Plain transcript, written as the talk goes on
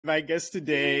My guest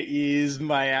today is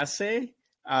Mayase.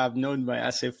 I've known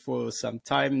Mayase for some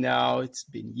time now. It's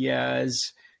been years.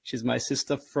 She's my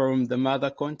sister from the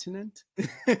mother continent,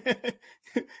 if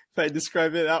I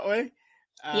describe it that way.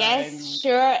 Yes,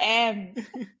 sure am.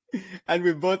 And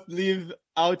we both live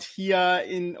out here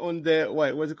on the,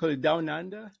 what's it called? Down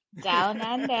under? Down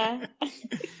under.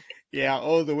 Yeah,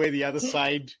 all the way the other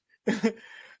side.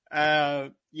 Yeah,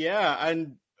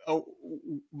 and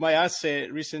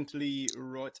Mayase recently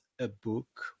wrote a book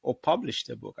or published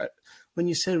a book. When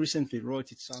you say recently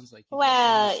wrote, it sounds like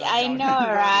well, I know,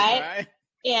 right?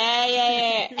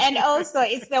 Yeah. And also,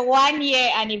 it's the 1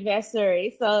 year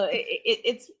anniversary, so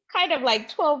it's kind of like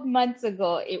 12 months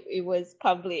ago it was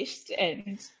published,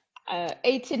 and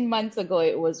 18 months ago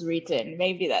it was written.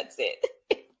 Maybe that's it.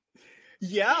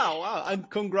 Yeah, wow, and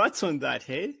congrats on that,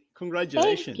 hey?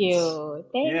 Congratulations.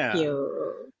 Thank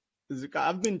you.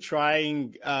 I've been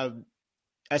trying.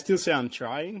 I still say I'm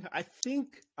trying. I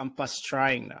think I'm past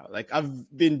trying now. Like, I've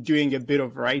been doing a bit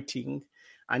of writing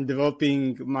and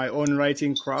developing my own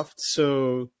writing craft.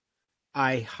 So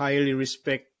I highly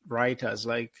respect writers,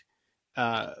 like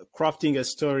crafting a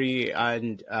story,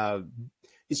 and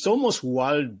it's almost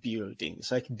world building.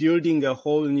 It's like building a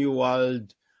whole new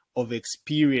world of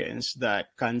experience that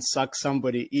can suck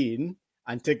somebody in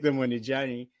and take them on a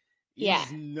journey.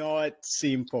 It's not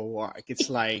simple work. It's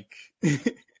like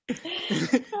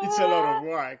it's a lot of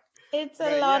work. It's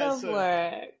a lot of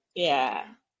work. Yeah.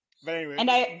 But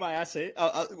anyway, Mayase,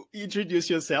 I'll introduce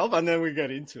yourself and then we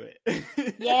get into it.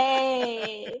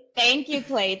 Yay. Thank you,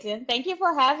 Clayton. Thank you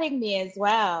for having me as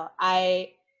well.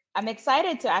 I'm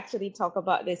excited to actually talk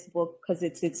about this book because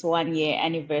it's its 1 year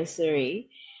anniversary.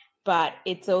 But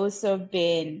it's also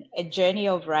been a journey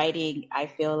of writing. I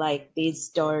feel like these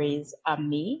stories are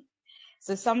me.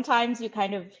 So sometimes you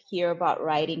kind of hear about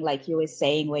writing, like you were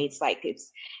saying, where it's like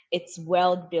it's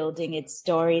world building, it's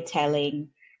storytelling,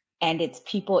 and it's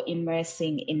people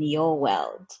immersing in your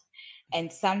world.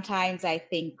 And sometimes I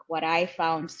think what I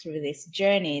found through this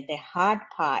journey, the hard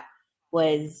part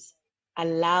was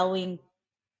allowing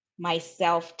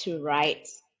myself to write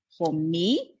for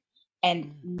me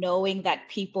and knowing that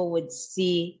people would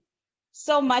see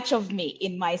so much of me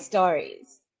in my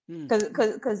stories.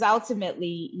 Because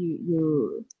ultimately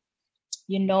you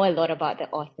know a lot about the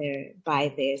author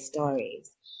by their stories.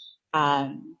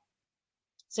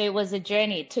 So it was a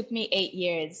journey. It took me 8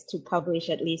 years to publish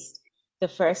at least the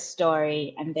first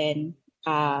story, and then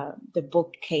the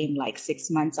book came like 6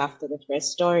 months after the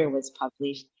first story was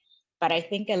published. But I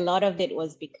think a lot of it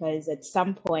was because at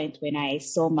some point when I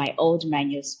saw my old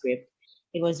manuscript,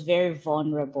 it was very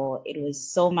vulnerable. It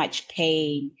was so much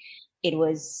pain. It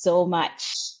was so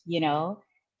much,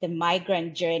 the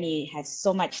migrant journey has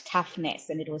so much toughness,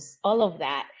 and it was all of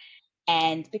that.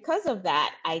 And because of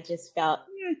that, I just felt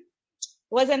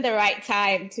wasn't the right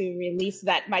time to release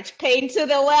that much pain to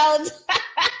the world.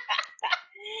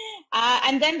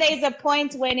 And then there's a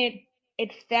point when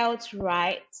it felt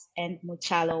right, and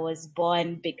Chalo was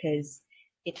born because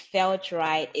it felt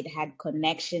right. It had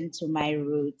connection to my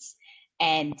roots,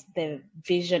 and the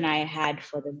vision I had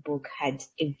for the book had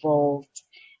evolved.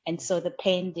 And so the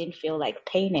pain didn't feel like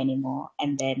pain anymore.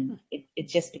 And then it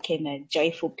just became a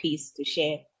joyful piece to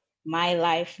share my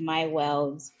life, my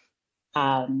world,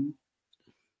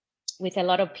 with a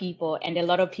lot of people. And a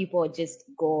lot of people just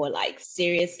go like,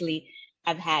 seriously,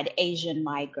 I've had Asian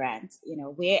migrants,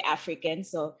 we're African.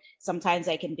 So sometimes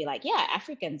I can be like, yeah,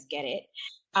 Africans get it.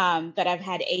 But I've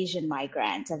had Asian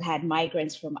migrants. I've had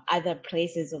migrants from other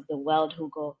places of the world who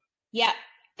go, yeah,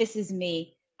 this is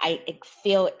me. I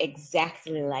feel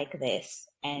exactly like this.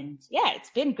 And yeah, it's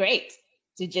been great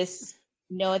to just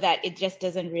know that it just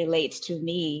doesn't relate to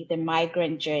me. The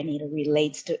migrant journey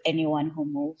relates to anyone who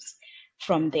moves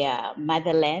from their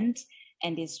motherland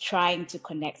and is trying to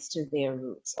connect to their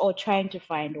roots or trying to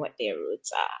find what their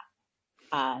roots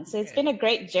are. So it's been a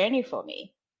great journey for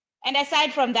me. And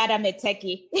aside from that, I'm a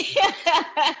techie.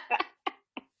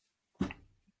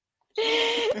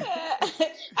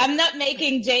 I'm not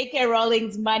making J.K.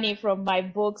 Rowling's money from my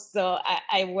books, so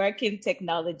I work in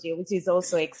technology, which is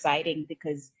also exciting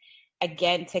because,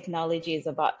 again, technology is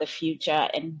about the future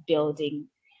and building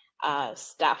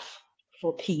stuff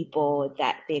for people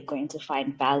that they're going to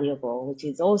find valuable, which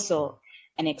is also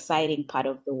an exciting part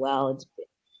of the world,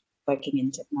 working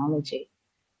in technology.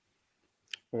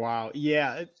 Wow.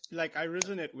 Yeah. Like, I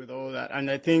resonate with all that.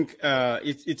 And I think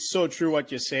it's so true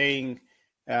what you're saying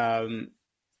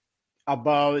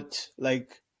about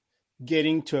like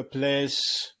getting to a place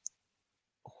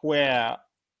where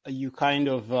you kind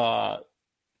of,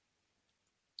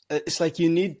 it's like you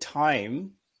need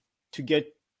time to get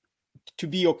to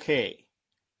be okay.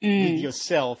 with Mm.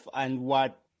 yourself and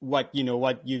what what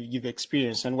you've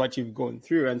experienced and what you've gone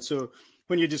through. And so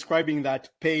when you're describing that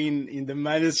pain in the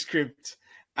manuscript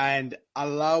and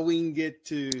allowing it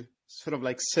to sort of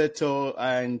like settle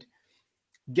and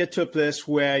get to a place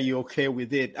where you're okay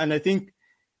with it. And I think,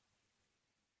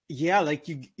 yeah, like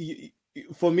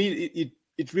for me,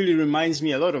 it really reminds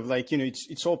me a lot of like,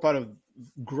 it's all part of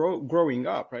growing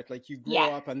up, right? Like you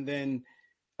grow up and then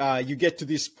you get to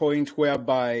this point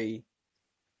whereby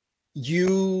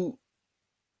you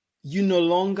no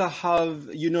longer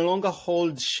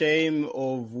hold shame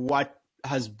of what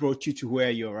has brought you to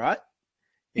where you're at.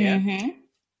 Yeah. Mm-hmm.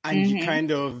 And you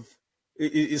kind of,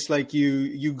 it's like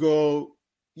you go,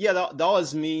 yeah, that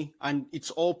was me, and it's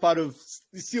still part of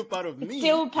me.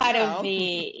 Still part of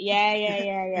me.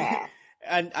 Yeah.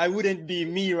 And I wouldn't be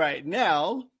me right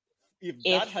now if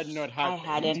that had not happened.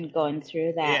 I hadn't gone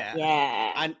through that.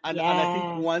 Yeah. And I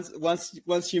think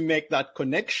once you make that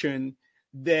connection,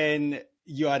 then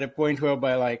you're at a point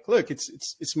whereby like, look,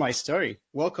 it's my story.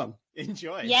 Welcome.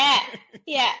 Enjoy. Yeah.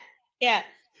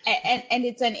 And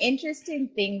it's an interesting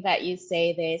thing that you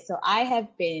say there. So I have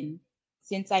been,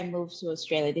 since I moved to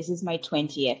Australia, this is my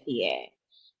 20th year.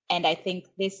 And I think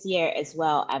this year as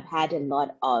well, I've had a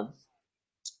lot of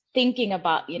thinking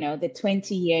about, the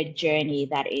 20-year journey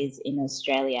that is in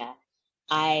Australia.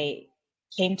 I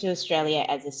came to Australia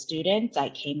as a student. I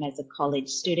came as a college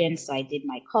student. So I did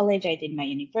my college, I did my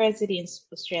university in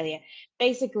Australia.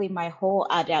 Basically, my whole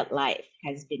adult life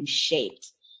has been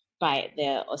shaped by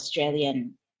the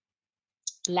Australian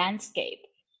landscape.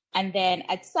 And then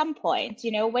at some point,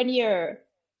 when you're,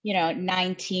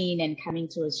 19 and coming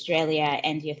to Australia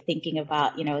and you're thinking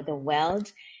about, the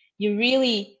world, you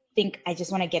really think, I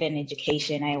just want to get an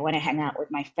education. I want to hang out with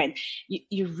my friends.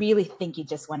 You really think you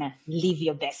just want to live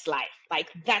your best life. Like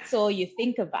that's all you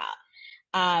think about.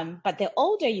 But the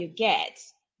older you get,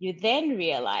 you then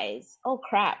realize, oh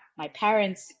crap, my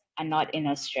parents are not in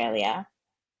Australia.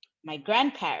 My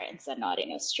grandparents are not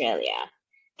in Australia.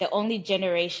 The only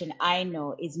generation I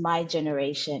know is my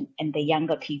generation and the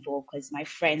younger people, because my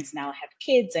friends now have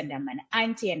kids and I'm an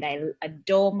auntie and I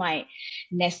adore my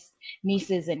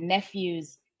nieces and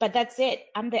nephews. But that's it.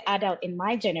 I'm the adult in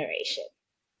my generation.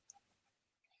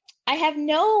 I have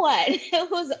no one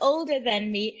who's older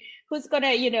than me who's going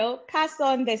to, pass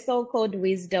on the so-called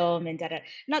wisdom and da-da.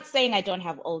 Not saying I don't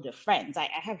have older friends. I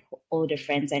have older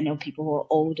friends. I know people who are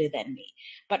older than me.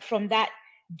 But from that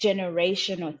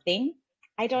generational thing,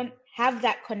 I don't have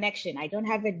that connection. I don't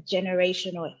have a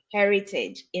generational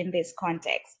heritage in this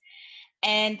context.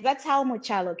 And that's how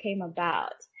Chalo came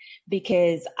about,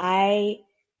 because I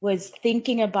was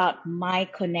thinking about my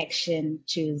connection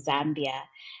to Zambia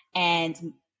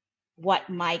and what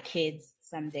my kids,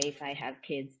 someday if I have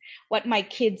kids, what my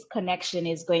kids' connection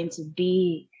is going to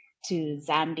be to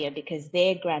Zambia, because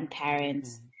their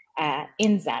grandparents are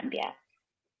in Zambia.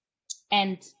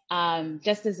 And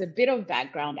just as a bit of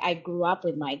background, I grew up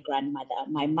with my grandmother.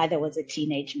 My mother was a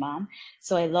teenage mom.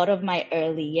 So a lot of my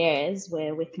early years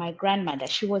were with my grandmother.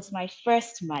 She was my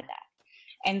first mother.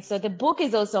 And so the book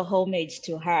is also homage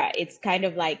to her. It's kind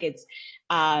of like it's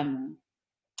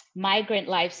migrant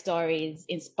life stories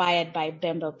inspired by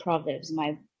Bemba proverbs.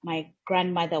 My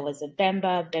grandmother was a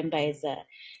Bemba. Bemba is a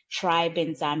tribe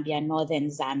in Zambia, northern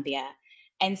Zambia.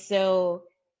 And so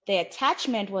the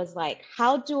attachment was like,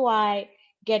 how do I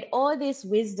get all this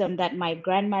wisdom that my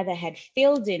grandmother had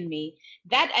filled in me,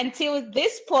 that until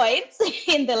this point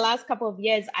in the last couple of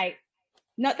years,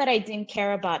 not that I didn't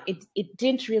care about it, it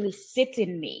didn't really sit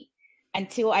in me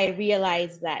until I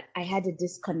realized that I had a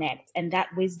disconnect, and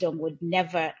that wisdom would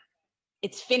never,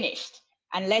 it's finished.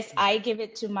 Unless I give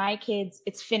it to my kids,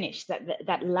 it's finished.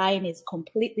 That line is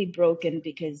completely broken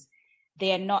because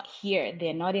they are not here.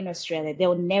 They're not in Australia.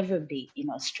 They'll never be in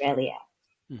Australia.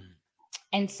 Mm-hmm.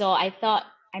 And so I thought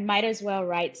I might as well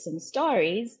write some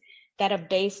stories that are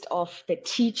based off the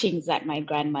teachings that my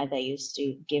grandmother used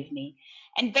to give me.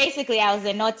 And basically, I was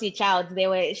a naughty child.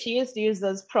 She used to use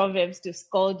those proverbs to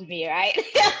scold me, right?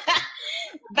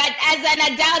 But as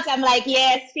an adult, I'm like,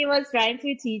 yes, she was trying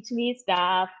to teach me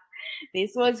stuff.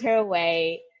 This was her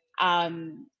way.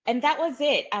 And that was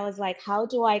it. I was like, how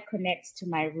do I connect to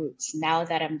my roots now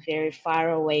that I'm very far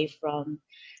away from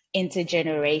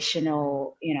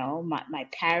intergenerational, my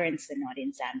parents are not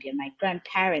in Zambia, my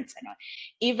grandparents are not.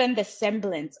 Even the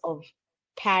semblance of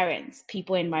parents,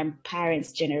 people in my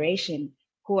parents' generation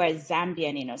who are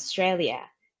Zambian in Australia,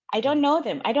 I don't know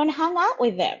them. I don't hang out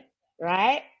with them,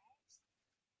 right?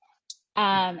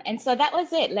 And so that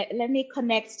was it. Let me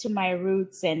connect to my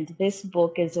roots. And this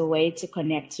book is a way to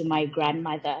connect to my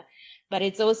grandmother, but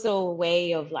it's also a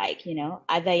way of like, you know,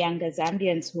 other younger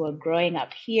Zambians who are growing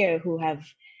up here who have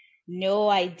no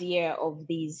idea of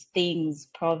these things,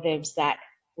 proverbs that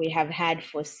we have had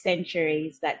for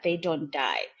centuries, that they don't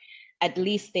die. At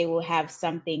least they will have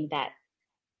something that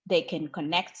they can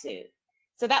connect to.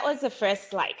 So that was the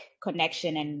first like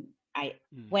connection. And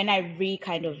when I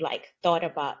kind of like thought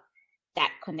about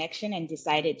that connection and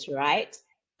decided to write,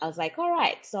 I was like, all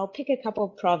right, so I'll pick a couple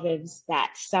of proverbs,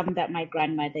 that some that my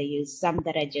grandmother used, some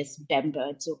that I just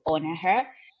remember to honor her.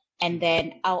 And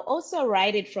then I'll also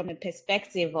write it from a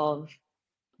perspective of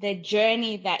the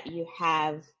journey that you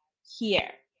have here.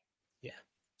 Yeah.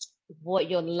 What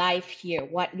your life here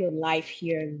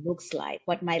looks like,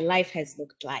 what my life has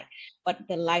looked like, what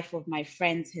the life of my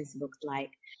friends has looked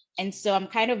like. And so I'm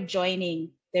kind of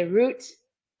joining the root.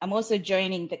 I'm also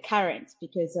joining the current,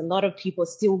 because a lot of people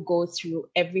still go through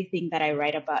everything that I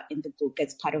write about in the book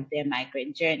as part of their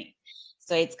migrant journey.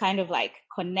 So it's kind of like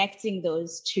connecting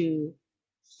those two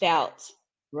felt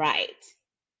right.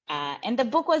 And the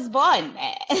book was born.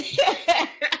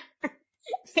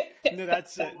 No,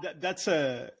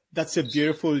 that's a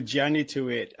beautiful journey to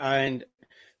it. And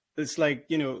it's like,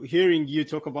 you know, hearing you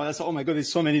talk about that, oh my God,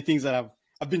 there's so many things that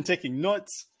I've been taking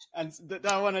notes, and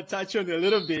that I want to touch on a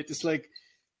little bit. It's like,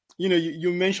 you know,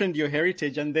 you mentioned your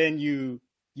heritage, and then you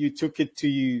took it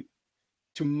to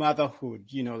motherhood,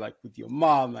 you know, like with your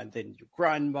mom and then your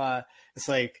grandma. It's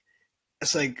like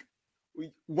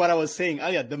what I was saying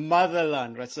earlier, the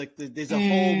motherland, right? It's like there's a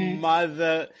whole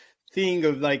mother thing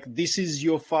of like, this is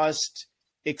your first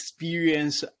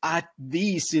experience at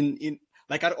this in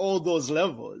like at all those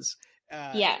levels.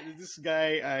 This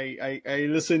guy, I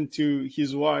listened to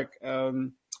his work.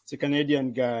 It's a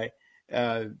Canadian guy,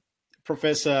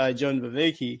 Professor John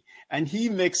Viveki, and he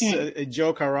makes a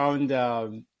joke around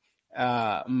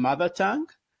mother tongue.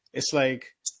 It's like,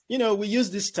 you know, we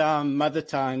use this term mother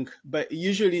tongue, but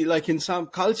usually like in some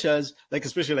cultures, like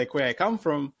especially like where I come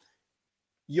from,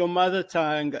 your mother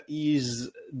tongue is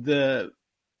the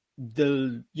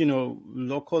you know,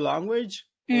 local language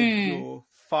of your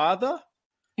father.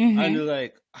 And you're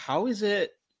like, how is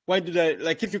it? Why did I,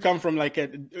 like, if you come from like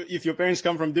if your parents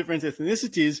come from different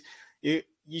ethnicities,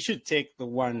 you should take the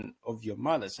one of your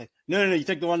mother. It's like, no, you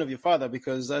take the one of your father,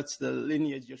 because that's the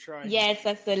lineage you're trying. Yes,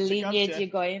 that's the lineage you're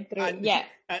going through.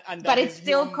 And but it's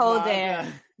still called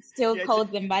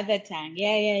called the mother tongue.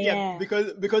 Yeah.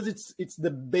 Because it's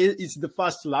the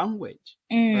first language,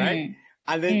 right?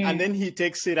 And then he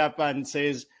takes it up and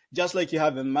says, just like you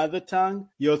have a mother tongue,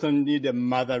 you also need a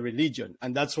mother religion,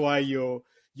 and that's why your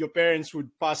parents would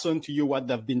pass on to you what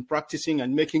they've been practicing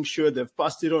and making sure they've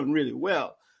passed it on really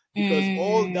well. Because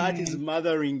all that is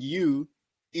mothering you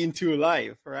into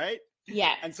life, right?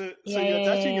 Yeah. And so you're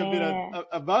touching a bit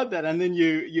about that, and then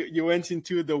you went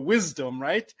into the wisdom,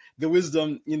 right? The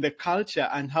wisdom in the culture,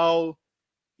 and how,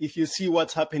 if you see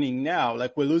what's happening now,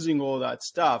 like we're losing all that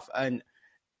stuff. And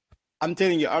I'm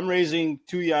telling you, I'm raising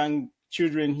 2 young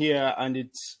children here, and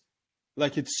it's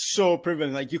so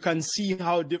prevalent. Like you can see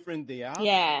how different they are.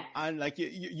 Yeah. And like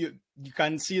you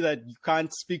can see that you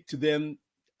can't speak to them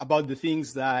about the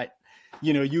things that,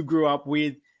 you know, you grew up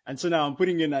with. And so now I'm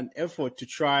putting in an effort to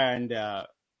try and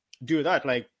do that,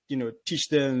 like, you know, teach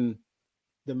them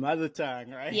the mother tongue,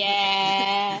 right?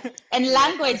 Yeah. And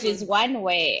language is one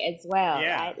way as well,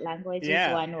 Yeah. right? Language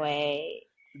is one way.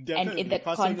 Definitely. And in the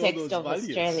context of values.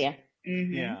 Australia.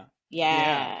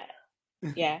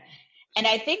 Yeah. And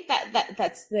I think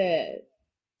that's the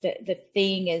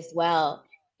thing as well.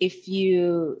 If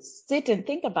you sit and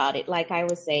think about it, like I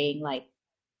was saying, like,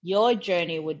 your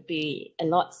journey would be a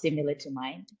lot similar to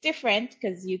mine. Different,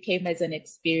 because you came as an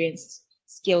experienced,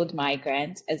 skilled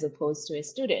migrant as opposed to a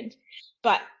student.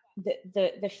 But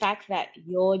the fact that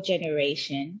your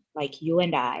generation, like you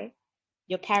and I,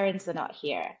 your parents are not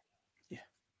here. Yeah.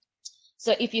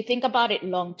 So if you think about it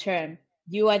long term,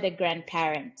 you are the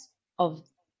grandparent of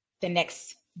the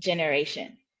next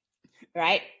generation,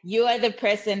 right? You are the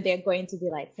person they're going to be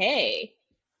like, hey,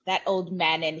 that old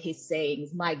man and his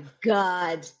sayings, my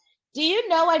God, do you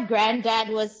know what granddad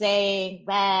was saying?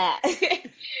 Right?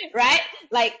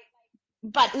 Like,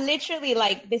 but literally,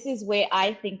 like, this is where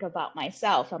I think about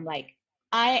myself. I'm like,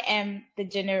 I am the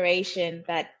generation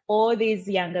that all these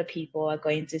younger people are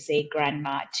going to say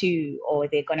grandma to, or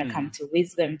they're going to come to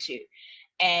wisdom to.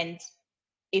 And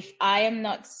if I am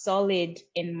not solid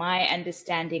in my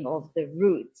understanding of the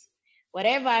roots,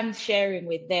 whatever I'm sharing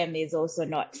with them is also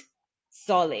not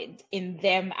solid in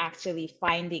them actually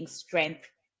finding strength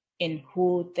in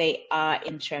who they are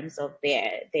in terms of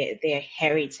their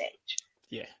heritage.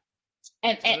 Yeah.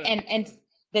 And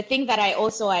the thing that I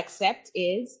also accept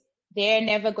is they're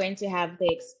never going to have the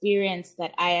experience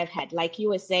that I have had. Like you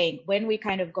were saying, when we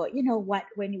kind of got, you know what,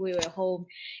 when we were home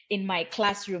in my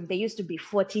classroom, there used to be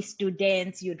 40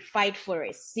 students, you'd fight for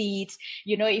a seat.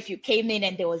 You know, if you came in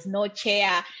and there was no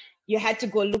chair, you had to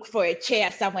go look for a chair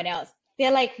somewhere else.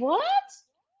 They're like, what?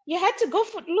 You had to go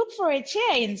look for a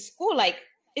chair in school? Like,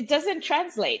 it doesn't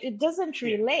translate. It doesn't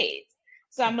relate.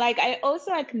 So I'm like, I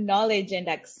also acknowledge and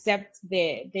accept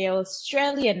their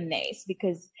Australianness,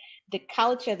 because the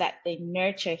culture that they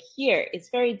nurture here is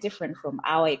very different from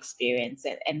our experience.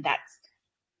 And that's,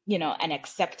 you know, an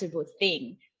acceptable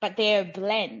thing. But they're a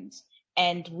blend.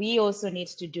 And we also need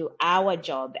to do our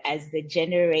job as the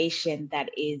generation that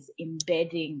is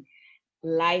embedding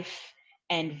life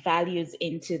and values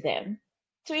into them,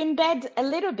 to embed a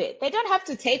little bit. They don't have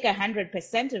to take 100%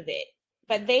 of it,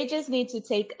 but they just need to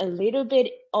take a little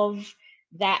bit of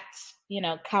that, you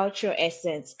know, cultural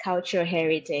essence, cultural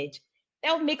heritage.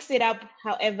 They'll mix it up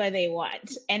however they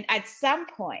want. And at some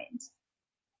point,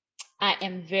 I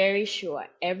am very sure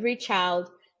every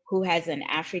child who has an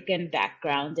African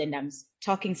background, and I'm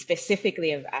talking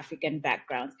specifically of African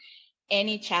backgrounds,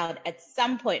 any child at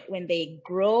some point when they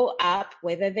grow up,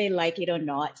 whether they like it or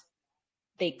not,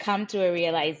 they come to a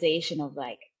realization of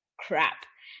like, crap,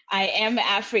 I am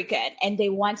African, and they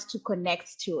want to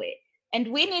connect to it.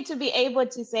 And we need to be able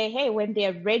to say, hey, when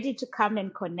they're ready to come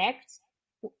and connect,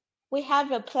 we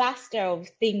have a plaster of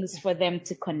things for them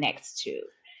to connect to.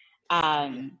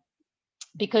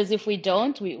 Because if we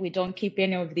don't, we don't keep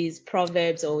any of these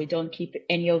proverbs, or we don't keep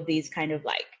any of these kind of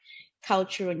like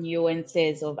cultural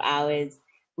nuances of ours,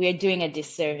 we are doing a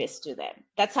disservice to them.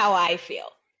 That's how I feel.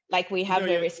 Like we have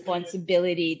a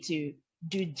responsibility to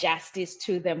do justice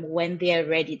to them when they're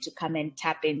ready to come and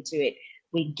tap into it.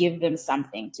 We give them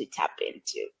something to tap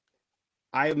into.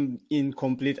 I'm in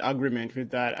complete agreement with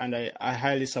that, and I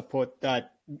highly support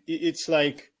that. It's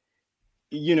like,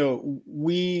 you know,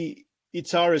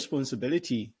 it's our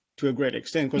responsibility to a great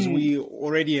extent, because we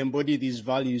already embody these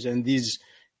values and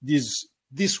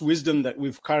this wisdom that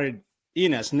we've carried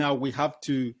in us. Now we have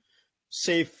to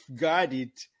safeguard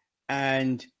it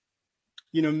and,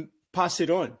 you know, pass it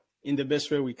on in the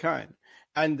best way we can.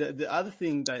 And the other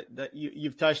thing that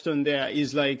you've touched on there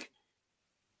is like,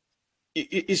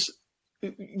 it's,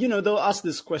 you know, they'll ask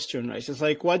this question, right? It's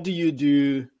like, what do you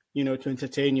do, you know, to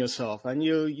entertain yourself? And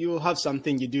you'll have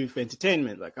something you do for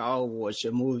entertainment, like I'll watch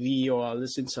a movie or I'll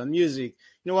listen to some music.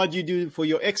 You know, what do you do for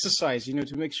your exercise, you know,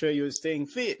 to make sure you're staying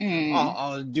fit?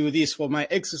 I'll do this for my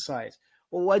exercise.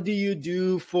 Or what do you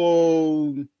do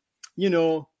for, you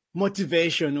know,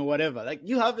 motivation or whatever? Like,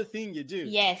 you have a thing you do.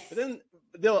 Yes. But then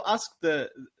they'll ask the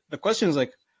questions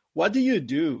like, what do you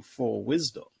do for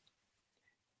wisdom?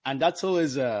 And that's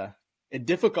always a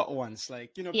difficult one. It's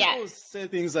like, you know, people say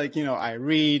things like, you know, I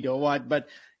read or what, but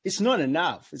it's not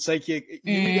enough. It's like you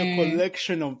need a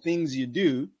collection of things you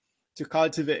do to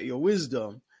cultivate your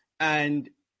wisdom. And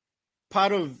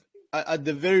part of, at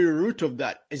the very root of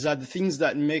that, is that the things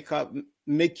that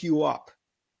make you up.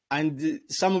 And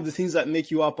some of the things that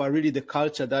make you up are really the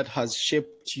culture that has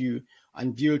shaped you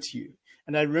and built you.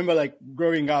 And I remember, like,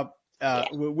 growing up,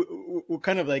 we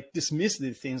kind of like dismiss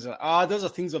these things. Like, those are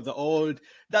things of the old.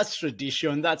 That's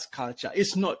tradition. That's culture.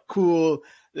 It's not cool.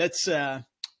 Let's,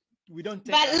 we don't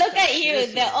take. But look at you.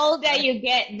 The older you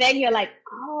get, then you're like,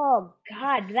 oh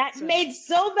God, that made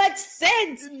so much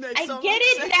sense. I get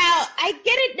it now. I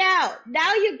get it now.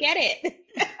 Now you get it.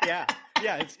 Yeah.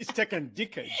 It's taken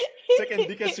decades.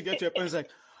 To get to a point. It's like,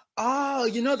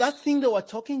 you know, that thing they were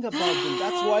talking about,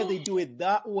 that's why they do it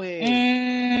that way.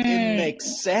 It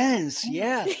makes sense.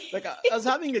 Yeah. Like, I was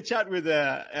having a chat with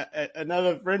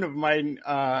another friend of mine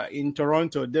in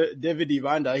Toronto, David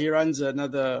Evander. He runs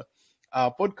another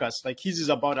podcast. Like, his is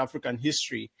about African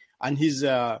history, and he's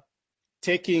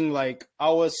taking like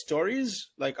our stories,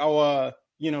 like our,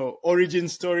 you know, origin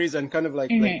stories, and kind of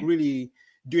like really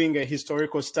doing a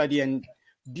historical study and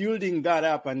building that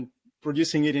up and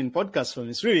producing it in podcast form.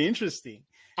 It's really interesting.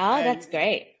 That's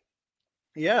great.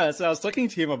 Yeah, so I was talking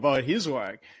to him about his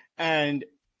work, and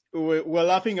we're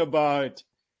laughing about,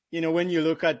 you know, when you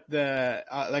look at the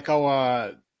like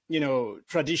our, you know,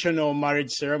 traditional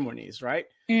marriage ceremonies, right?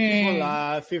 People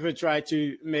laugh, people try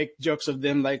to make jokes of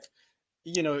them, like,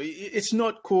 you know, it's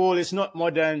not cool, it's not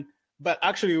modern, but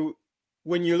actually,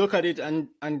 when you look at it and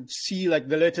see like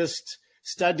the latest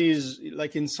studies,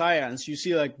 like in science, you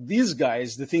see like these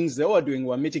guys, the things they were doing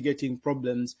were mitigating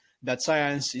problems that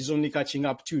science is only catching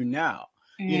up to now.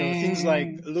 You know, things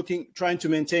like trying to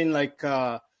maintain like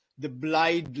the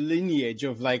blood lineage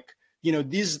of, like, you know,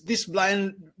 this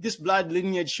blood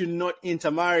lineage should not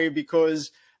intermarry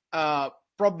because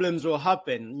problems will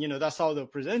happen. You know, that's how they'll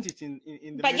present it in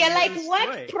the But you're like, what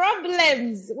way.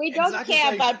 Problems? We don't Exactly.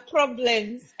 care about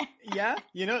problems. Yeah,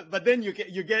 you know, but then you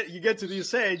get to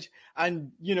this age,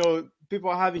 and you know,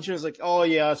 people are having issues like, oh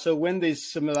yeah, so when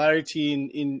there's similarity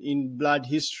in blood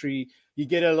history, you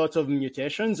get a lot of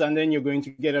mutations, and then you're going to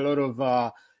get a lot of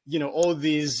you know, all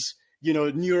these, you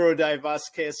know,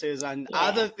 neurodiverse cases and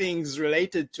other things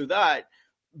related to that,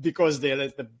 because they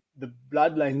let the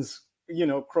bloodlines, you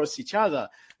know, cross each other.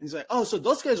 And it's like, oh, so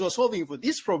those guys were solving for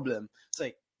this problem. It's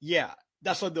like, yeah,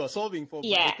 that's what they were solving for, but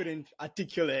they couldn't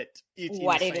articulate it in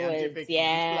a scientific,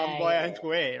 flamboyant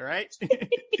way, right?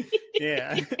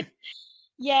 Yeah.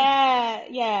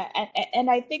 Yeah. And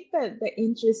I think that the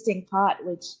interesting part,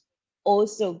 which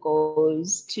also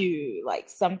goes to like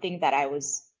something that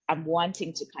I'm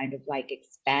wanting to kind of like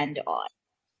expand on,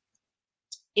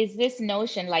 is this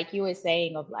notion, like you were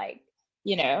saying, of like,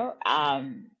 you know,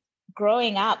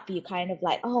 growing up, you kind of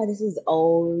like, oh, this is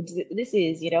old. This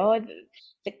is, you know,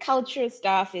 the culture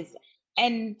stuff is,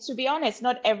 and to be honest,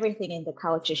 not everything in the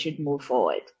culture should move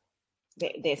forward.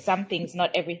 There's some things,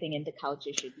 not everything in the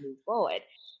culture should move forward.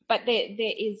 But there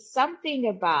is something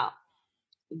about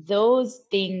those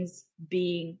things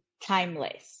being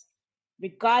timeless,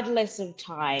 regardless of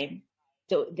time.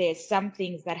 There's some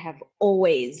things that have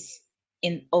always,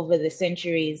 over the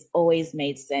centuries, always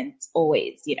made sense,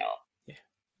 always, you know,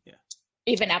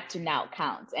 even up to now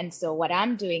counts. And so what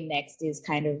I'm doing next is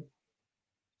kind of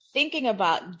thinking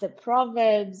about the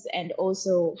proverbs and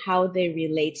also how they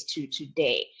relate to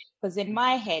today. Because in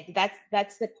my head,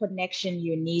 that's the connection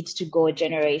you need to go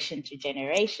generation to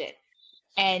generation.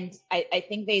 And I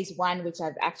think there's one which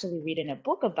I've actually written a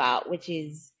book about, which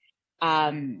is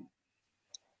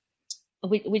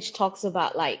which talks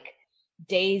about like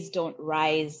days don't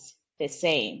rise the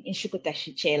same.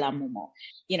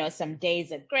 You know, some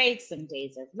days are great, some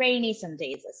days are rainy, some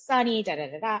days are sunny,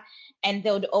 And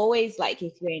they would always, like,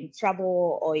 if you're in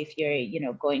trouble or if you're, you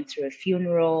know, going through a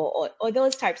funeral or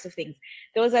those types of things,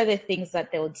 those are the things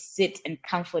that they would sit and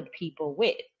comfort people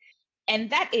with. And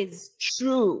that is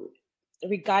true,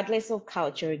 regardless of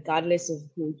culture, regardless of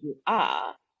who you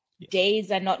are. Days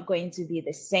are not going to be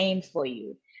the same for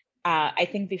you. I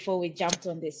think before we jumped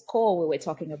on this call, we were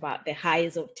talking about the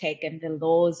highs of tech and the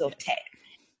lows of tech.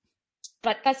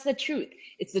 But that's the truth.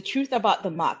 It's the truth about the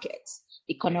markets.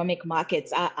 Economic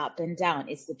markets are up and down.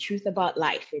 It's the truth about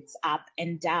life. It's up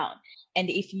and down. And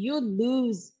if you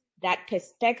lose that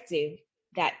perspective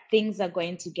that things are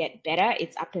going to get better,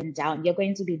 it's up and down. You're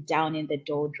going to be down in the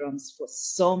doldrums for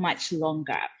so much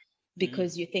longer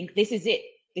because you think this is it.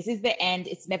 This is the end.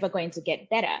 It's never going to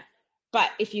get better. But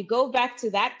if you go back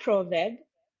to that proverb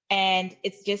and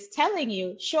it's just telling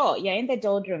you, sure, you're in the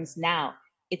doldrums now.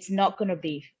 It's not going to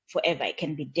be forever. It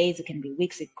can be days, it can be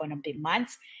weeks, it's going to be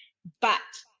months, but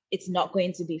it's not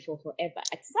going to be for forever.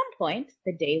 At some point,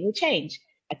 the day will change.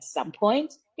 At some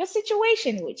point, your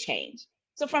situation will change.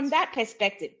 So from that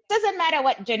perspective, it doesn't matter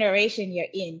what generation you're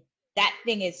in, that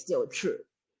thing is still true.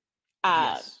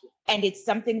 And it's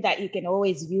something that you can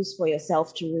always use for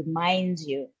yourself to remind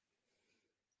you.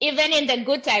 Even in the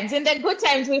good times,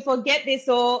 we forget this.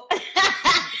 So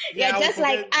you're just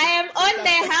like, I am on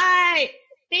the high.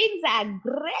 Things are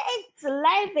great.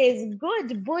 Life is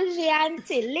good. Bougie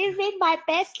auntie, living my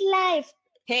best life.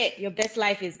 Hey, your best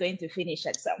life is going to finish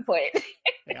at some point.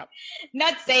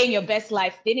 Not saying your best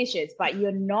life finishes, but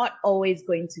you're not always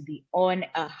going to be on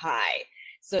a high.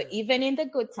 So even in the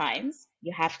good times,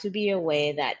 you have to be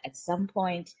aware that at some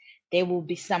point there will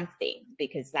be something,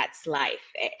 because that's life.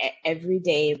 Every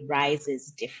day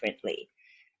rises differently.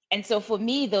 And so for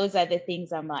me, those are the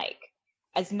things I'm like,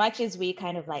 as much as we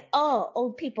kind of like, oh,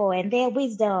 old people and their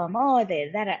wisdom,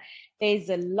 there's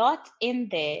a lot in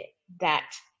there that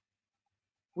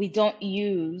we don't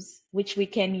use, which we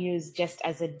can use just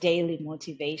as a daily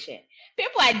motivation.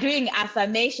 People are doing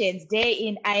affirmations day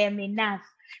in, I am enough.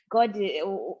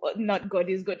 Not God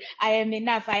is good. I am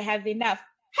enough. I have enough.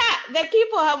 The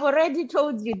people have already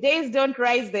told you days don't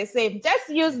rise the same. Just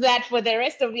use that for the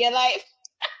rest of your life.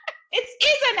 It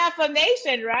is an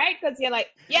affirmation, right? Because you're like,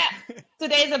 yeah,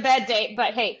 today's a bad day,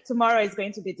 but hey, tomorrow is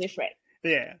going to be different.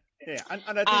 Yeah. And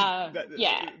I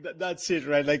think that's it,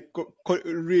 right? Like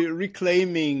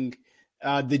reclaiming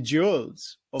the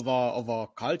jewels of our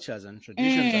cultures and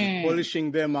traditions and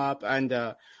polishing them up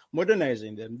and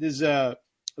modernizing them. There's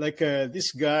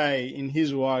this guy in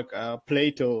his work,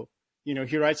 Plato, you know,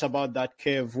 he writes about that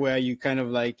cave where you kind of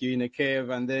like, you're in a cave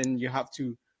and then you have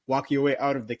to walk your way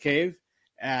out of the cave.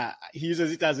 He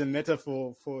uses it as a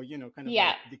metaphor for, you know, kind of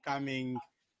like becoming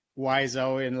wiser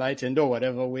or enlightened or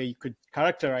whatever way you could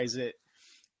characterize it.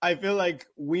 I feel like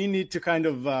we need to kind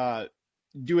of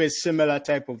do a similar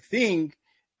type of thing,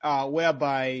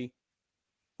 whereby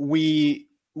we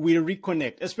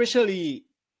reconnect, especially,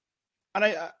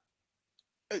 and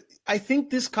I think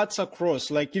this cuts across,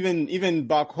 like even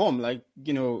back home, like,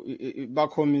 back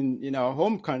home in our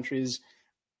home countries.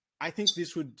 I think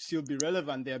this would still be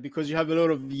relevant there, because you have a lot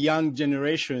of young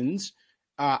generations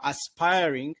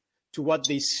aspiring to what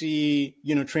they see,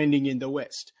 trending in the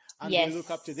West. And they look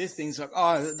up to these things like,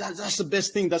 oh, that's the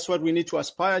best thing. That's what we need to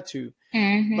aspire to.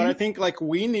 Mm-hmm. But I think, like,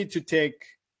 we need to take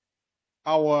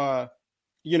our,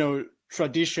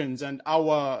 traditions and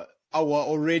our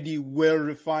already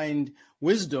well-refined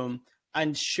wisdom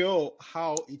and show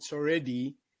how it's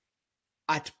already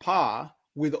at par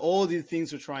with all the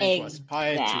things we're trying to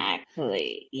aspire to.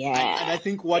 Exactly. Yeah. And I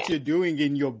think what you're doing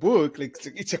in your book, like,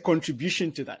 it's a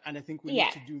contribution to that. And I think we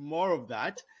need to do more of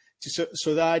that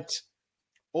so that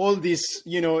all this,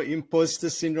 imposter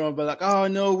syndrome, but like, oh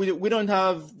no, we don't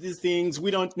have these things.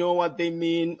 We don't know what they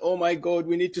mean. Oh my God,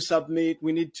 we need to submit.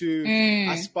 We need to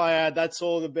aspire. That's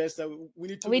all the best that we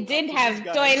need to. We didn't have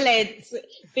toilets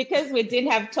because we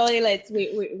didn't have toilets.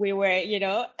 We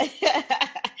were,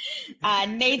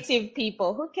 native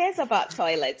people. Who cares about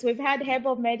toilets? We've had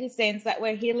herbal medicines that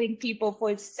were healing people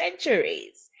for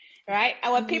centuries, right?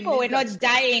 Our people were not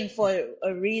dying for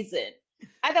a reason.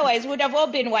 Otherwise, would have all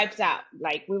been wiped out.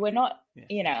 Like, we were not,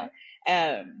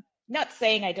 not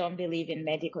saying I don't believe in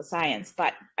medical science,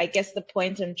 but I guess the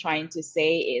point I'm trying to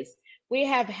say is we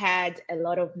have had a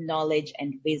lot of knowledge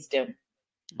and wisdom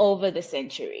over the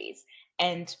centuries,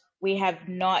 and we have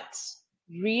not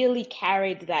really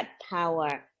carried that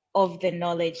power of the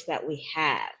knowledge that we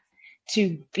have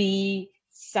to be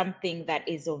something that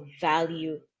is of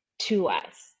value to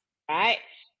us, right?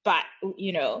 But,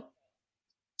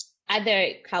 other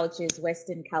cultures,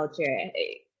 Western culture,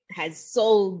 has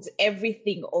sold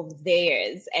everything of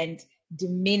theirs and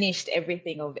diminished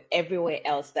everything of everywhere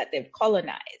else that they've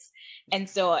colonized. And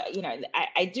so,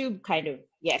 I do kind of,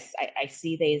 yes, I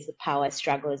see there's the power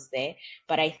struggles there,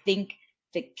 but I think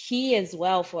the key as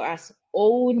well for us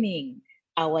owning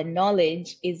our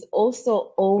knowledge is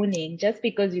also owning, just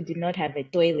because you do not have a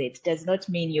toilet does not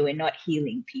mean you were not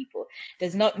healing people,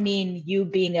 does not mean you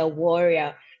being a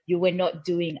warrior you were not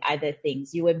doing other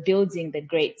things. You were building the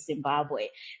great Zimbabwe.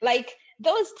 Like,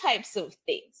 those types of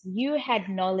things. You had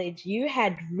knowledge, you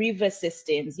had river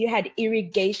systems, you had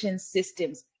irrigation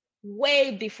systems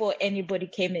way before anybody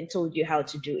came and told you how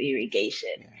to do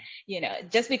irrigation.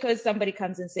 Just because somebody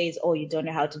comes and says, oh, you don't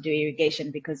know how to do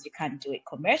irrigation because you can't do it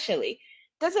commercially,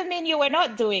 doesn't mean you were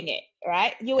not doing it,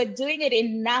 right? You were doing it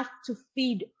enough to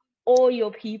feed all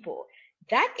your people.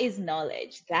 That is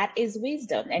knowledge, that is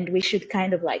wisdom, and we should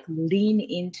kind of like lean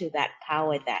into that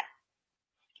power that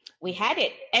we had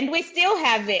it, and we still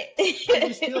have it. We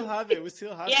still have it.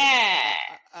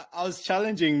 it. I was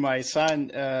challenging my son.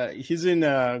 He's in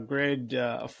grade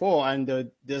 4, and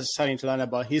they're starting to learn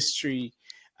about history.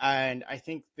 And I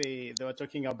think they were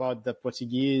talking about the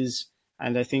Portuguese,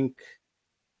 and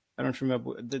I don't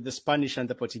remember the Spanish and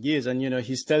the Portuguese. And,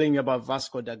 he's telling me about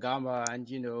Vasco da Gama and,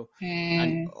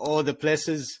 and all the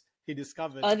places he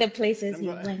discovered. All the places he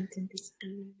went and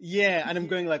discovered. Yeah. And I'm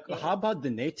going like, how about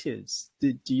the natives?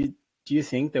 Do you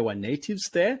think there were natives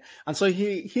there? And so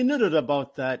he noted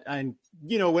about that and,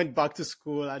 went back to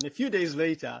school. And a few days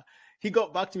later, he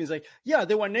got back to me. He's like, yeah,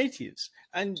 they were natives.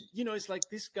 And, it's like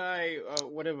this guy,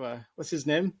 what's his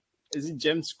name? Is it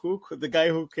James Cook, the guy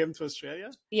who came to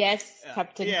Australia? Yes,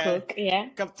 Captain Cook,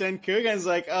 Captain Cook. And it's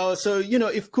like, oh, so,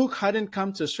 if Cook hadn't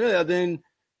come to Australia, then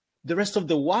the rest of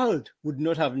the world would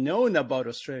not have known about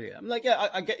Australia. I'm like, yeah,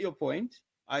 I get your point.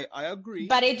 I agree.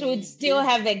 But it would still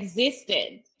have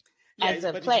existed as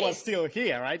a place. It was still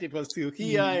here, right? It was still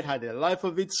here. It had a life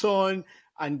of its own,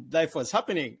 and life was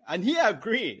happening. And he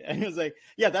agreed. And he was like,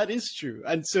 yeah, that is true.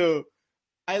 And so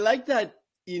I like that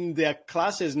in their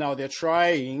classes now, they're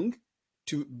trying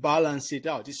to balance it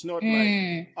out. It's not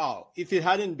like, oh, if it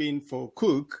hadn't been for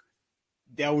Cook,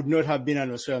 there would not have been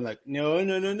an Australian. Like, no. It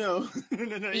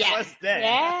was there.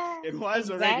 Yeah, it was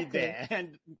already there.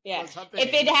 And if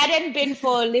it hadn't been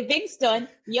for Livingstone,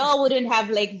 y'all wouldn't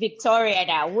have Lake Victoria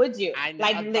now, would you?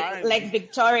 Like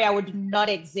Victoria would not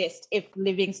exist if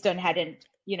Livingstone hadn't,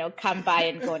 come by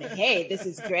and gone, hey, this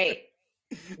is great.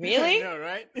 Really? I know,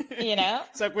 right?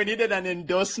 It's like we needed an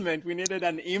endorsement. We needed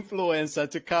an influencer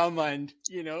to come and,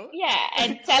 Yeah,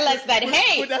 and tell us that,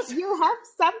 hey, you have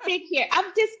something here.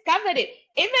 I've discovered it.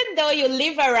 Even though you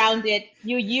live around it,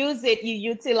 you use it, you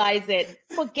utilize it.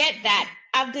 Forget that.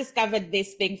 I've discovered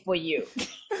this thing for you.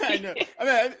 I know.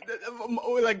 I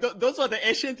mean, like those were the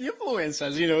ancient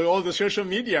influencers, all the social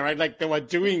media, right? Like they were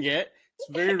doing it. It's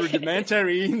very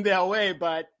rudimentary in their way,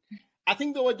 but I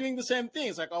think they were doing the same thing.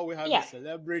 It's like, oh, we have Yeah.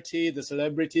 the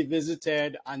celebrity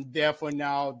visited, and therefore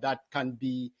now that can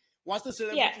be, once the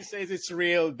celebrity says it's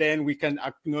real, then we can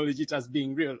acknowledge it as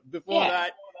being real. Before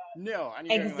that, no. And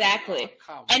exactly. Like,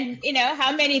 oh, and you know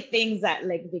how many things that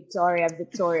like Victoria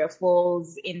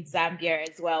Falls in Zambia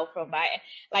as well, from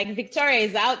like Victoria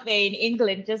is out there in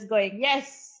England just going,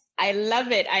 yes, I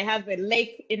love it. I have a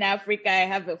lake in Africa. I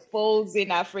have a falls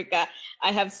in Africa.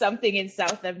 I have something in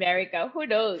South America. Who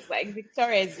knows? Like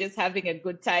Victoria is just having a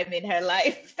good time in her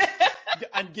life.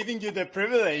 And giving you the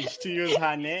privilege to use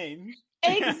her name.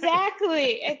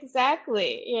 Exactly.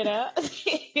 You know?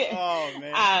 Oh,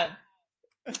 man.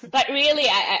 But really,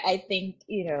 I think,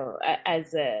 you know,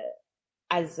 as a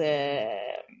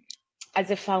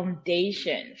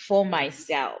foundation for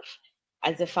myself,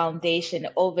 as a foundation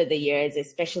over the years,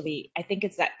 especially, I think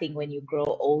it's that thing when you grow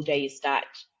older, you start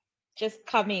just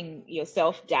calming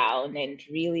yourself down and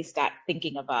really start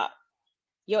thinking about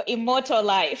your immortal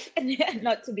life.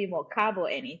 Not to be more carb or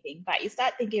anything, but you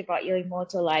start thinking about your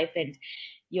immortal life and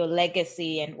your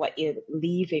legacy and what you're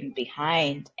leaving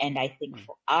behind. And I think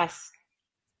for us,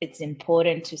 it's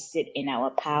important to sit in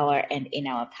our power, and in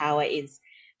our power is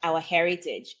our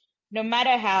heritage. No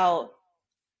matter how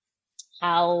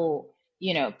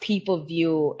you know people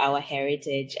view our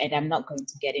heritage, and I'm not going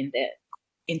to get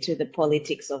into the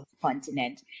politics of the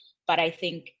continent, but I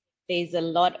think there's a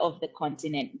lot of the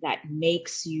continent that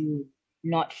makes you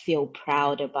not feel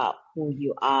proud about who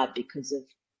you are because of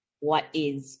what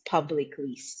is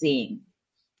publicly seen.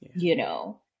 You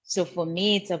know, so for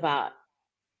me, it's about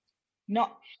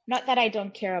not that I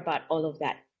don't care about all of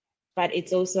that, but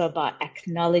it's also about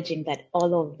acknowledging that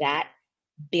all of that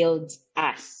builds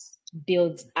us,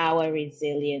 builds our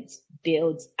resilience,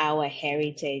 builds our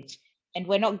heritage, and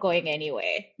we're not going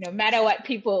anywhere. No matter what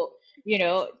people, you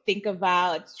know, think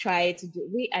about, try to do,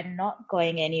 we are not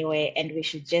going anywhere, and we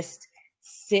should just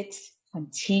sit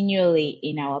continually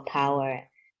in our power,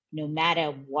 no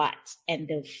matter what. And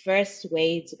the first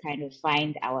way to kind of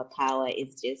find our power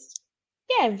is just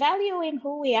valuing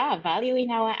who we are,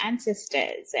 valuing our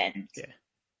ancestors. And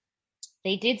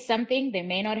they did something. They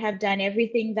may not have done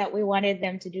everything that we wanted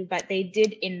them to do, but they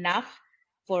did enough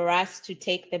for us to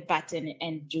take the baton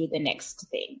and do the next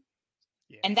thing.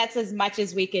 And that's as much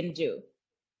as we can do.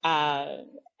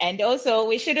 And also,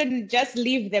 we shouldn't just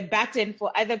leave the baton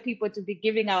for other people to be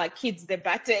giving our kids the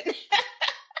baton.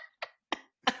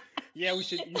 We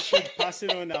should pass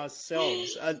it on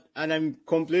ourselves. And I'm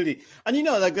completely, and you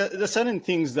know, like the certain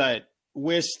things that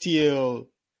we're still,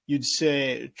 you'd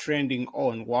say, trending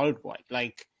on worldwide.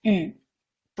 Like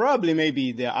probably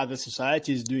maybe there are other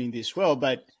societies doing this well,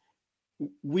 but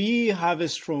we have a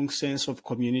strong sense of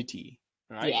community,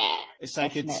 right? Yeah, it's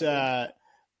like it's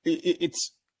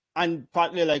and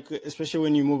partly like, especially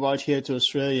when you move out here to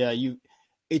Australia,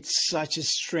 it's such a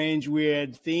strange,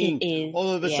 weird thing. All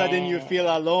of a sudden you feel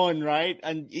alone, right?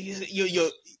 And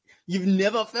you've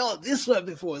never felt this way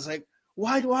before. It's like,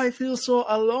 why do I feel so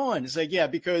alone? It's like,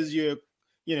 because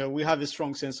we have a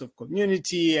strong sense of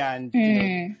community, and you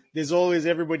know, there's always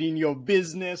everybody in your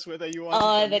business, whether you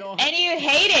want to and you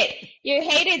hate it. You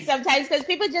hate it sometimes because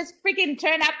people just freaking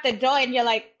turn up the door and you're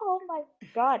like, oh my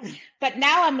God. But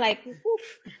now I'm like,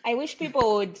 I wish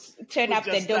people would turn up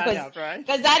the door,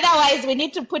 because otherwise we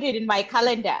need to put it in my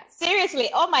calendar.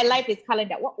 Seriously, all my life is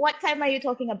calendar. What time are you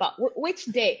talking about? Which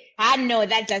day? No,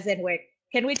 that doesn't work.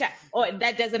 Can we try? Oh,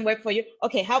 that doesn't work for you.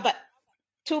 Okay, how about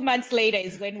 2 months later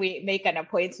is when we make an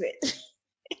appointment.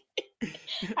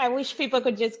 I wish people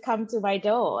could just come to my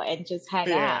door and just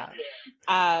hang out.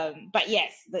 But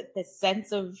yes, the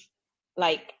sense of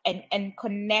like and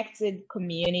connected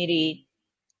community,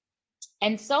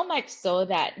 and so much so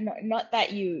that not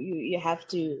that you have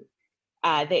to.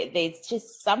 There's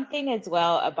just something as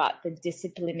well about the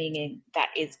disciplining that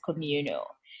is communal.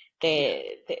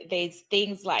 There's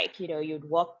things like, you know, you'd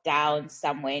walk down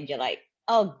somewhere and you're like,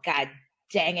 oh God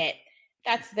dang it,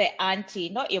 that's the auntie,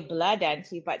 not your blood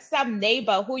auntie, but some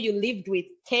neighbor who you lived with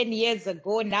 10 years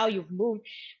ago. Now you've moved,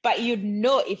 but you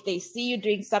know, if they see you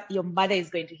doing something, your mother is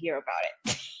going to hear about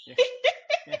it.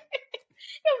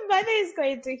 Your mother is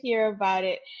going to hear about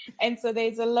it. And so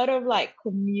there's a lot of like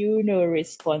communal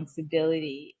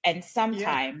responsibility. And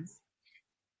sometimes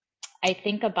I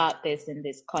think about this in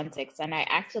this context, and I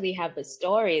actually have a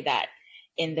story that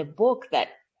in the book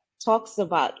that talks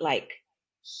about like,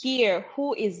 here,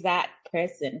 who is that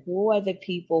person? Who are the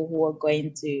people who are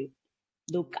going to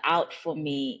look out for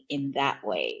me in that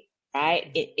way,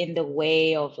 right? In the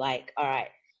way of like, all right,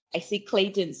 I see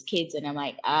Clayton's kids and I'm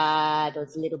like,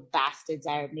 those little bastards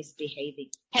are misbehaving.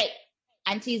 Hey,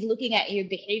 auntie's looking at you,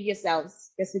 behave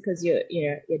yourselves, just because your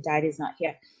dad is not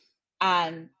here.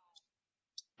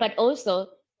 But also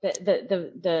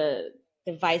the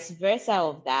vice versa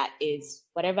of that is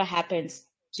whatever happens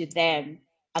to them,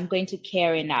 I'm going to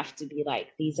care enough to be like,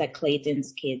 these are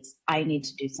Clayton's kids. I need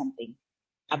to do something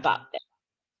about them.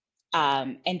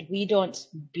 And we don't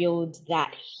build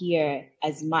that here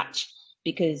as much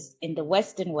because in the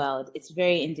Western world, it's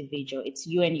very individual. It's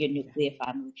you and your nuclear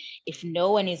family. If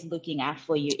no one is looking out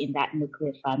for you in that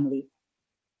nuclear family,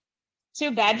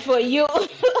 too bad for you.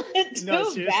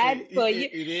 Too bad for you.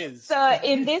 It is. So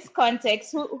in this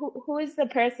context, who is the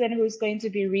person who's going to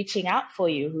be reaching out for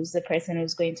you? Who's the person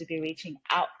who's going to be reaching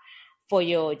out for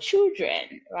your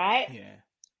children, right?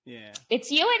 Yeah.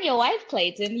 It's you and your wife,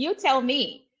 Clayton. You tell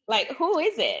me, like, who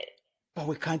is it? But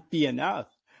we can't be enough.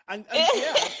 And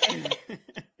yeah.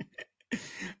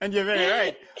 And you're very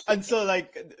right. And so,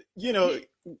 like,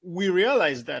 we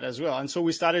realized that as well. And so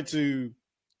we started to,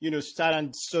 start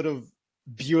and sort of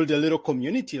build a little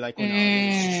community, like on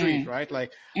our street, right?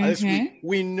 Like, at least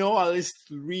we know at least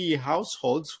 3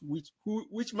 households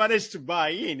which managed to buy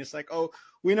in. It's like, oh,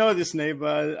 we know this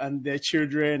neighbor and their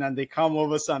children, and they come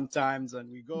over sometimes,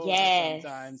 and we go over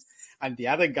sometimes, and the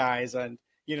other guys, and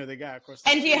the guy across the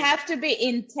street. You have to be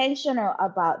intentional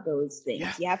about those things.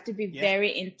 You have to be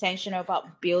very intentional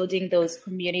about building those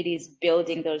communities,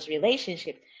 building those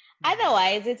relationships.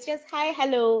 Otherwise, it's just hi,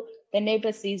 hello. The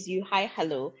neighbor sees you, hi,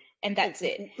 hello, and that's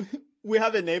it. We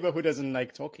have a neighbor who doesn't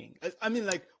like talking. I mean,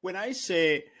 like, when I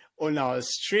say on our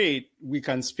street, we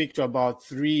can speak to about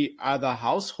 3 other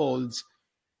households,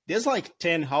 there's like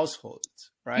 10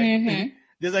 households, right?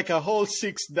 There's like a whole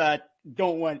 6 that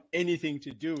don't want anything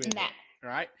to do with it,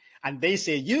 right? And they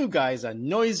say, you guys are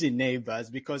noisy neighbors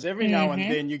because every now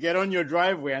and then you get on your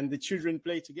driveway and the children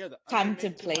play together. Come to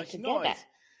play together. Noise.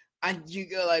 And you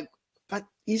go like, but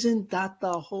isn't that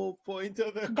the whole point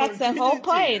of the That's the whole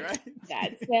point. Right?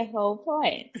 That's the whole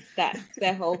point. That's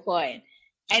the whole point.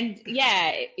 And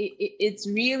yeah, it's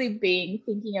really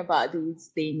thinking about these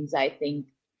things, I think,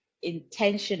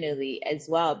 intentionally as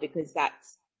well, because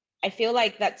I feel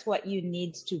like that's what you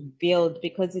need to build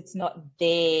because it's not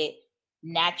there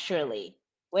naturally.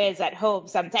 Whereas at home,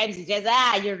 sometimes you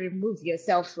just, you remove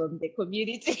yourself from the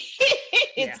community.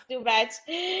 It's too much.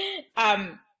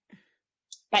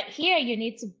 But here you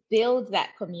need to build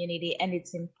that community, and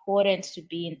it's important to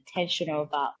be intentional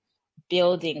about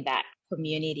building that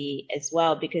community as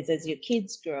well, because as your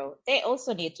kids grow, they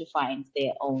also need to find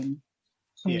their own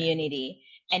community.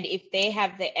 And if they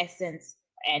have the essence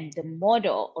and the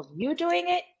model of you doing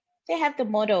it, they have the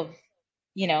model of,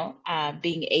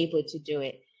 being able to do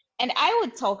it. And I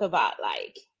would talk about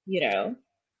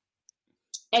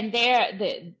and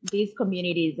these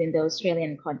communities in the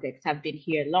Australian context have been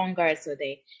here longer. So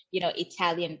they,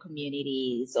 Italian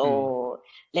communities or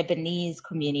Lebanese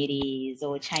communities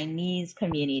or Chinese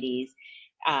communities.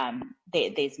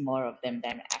 There's more of them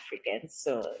than Africans.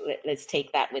 So let's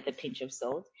take that with a pinch of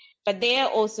salt. But they are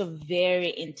also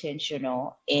very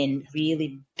intentional in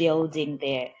really building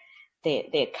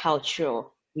their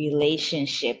cultural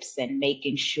relationships and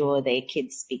making sure their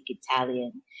kids speak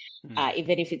Italian.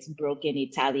 Even if it's broken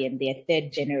Italian, their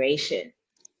 3rd generation,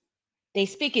 they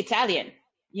speak Italian,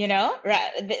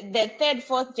 right? The 3rd,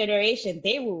 4th generation,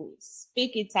 they will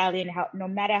speak Italian no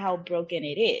matter how broken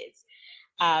it is.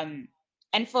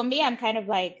 And for me, I'm kind of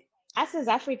like, us as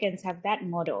Africans have that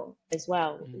model as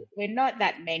well. We're not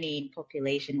that many in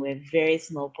population. We're a very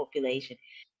small population,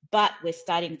 but we're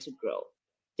starting to grow.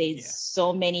 There's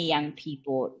so many young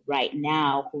people right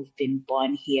now who've been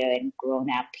born here and grown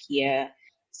up here.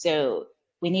 So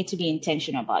we need to be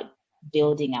intentional about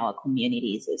building our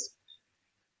communities.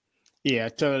 Yeah, I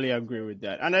totally agree with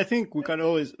that. And I think we can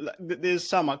always, there's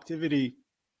some activity,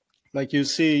 like you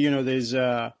see, there's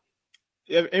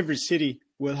every city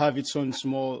will have its own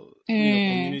small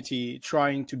community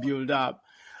trying to build up.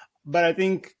 But I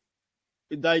think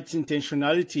that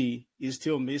intentionality is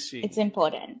still missing. It's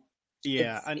important.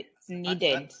 Yeah. It's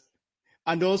needed.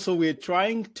 And also we're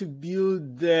trying to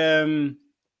build them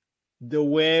the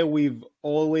way we've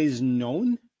always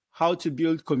known how to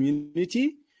build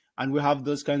community, and we have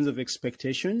those kinds of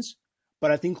expectations. But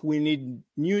I think we need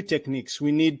new techniques.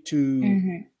 We need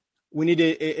to, we need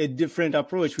a different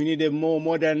approach. We need a more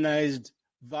modernized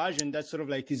version that sort of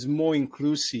like is more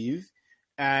inclusive.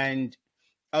 And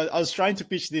I was trying to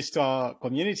pitch this to our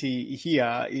community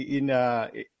here in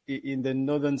the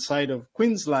northern side of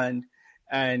Queensland,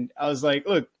 and I was like,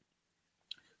 look,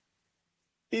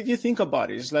 if you think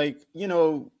about it, it's like,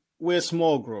 we're a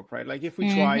small group, right? Like if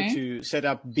we try to set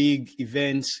up big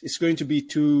events, it's going to be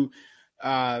too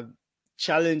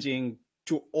challenging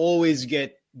to always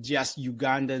get just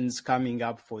Ugandans coming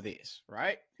up for this,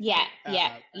 right? Yeah,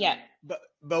 yeah, yeah.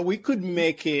 But we could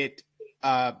make it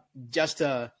just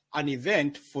an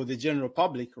event for the general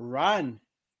public run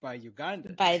by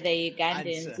Ugandans. By the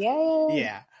Ugandans,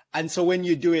 yeah. And so when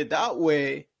you do it that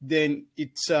way, then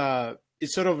it's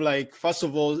sort of like, first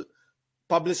of all,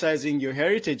 publicizing your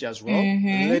heritage as well,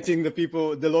 letting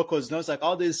the locals know, it's like,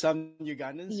 oh, there's some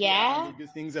Ugandans here, and they do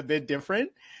things a bit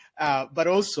different. But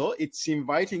also it's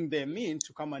inviting them in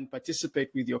to come and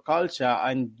participate with your culture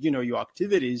and, your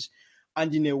activities.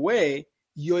 And in a way,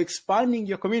 you're expanding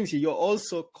your community. You're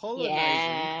also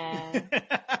colonizing. Yeah.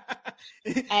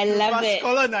 I love it.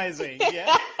 Colonizing.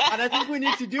 Yeah. And I think we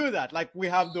need to do that. Like, we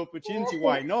have the opportunity.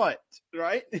 Why not?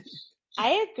 Right?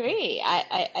 I agree.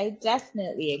 I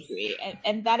definitely agree.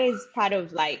 And that is part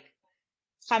of like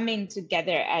coming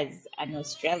together as an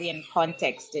Australian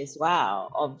context as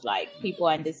well, of like people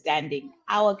understanding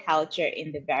our culture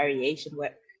in the variation.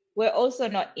 We're also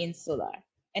not insular.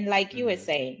 And like you were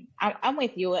saying, I'm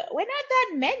with you. We're not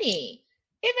that many.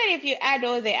 Even if you add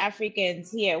all the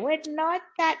Africans here, we're not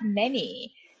that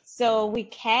many. So we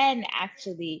can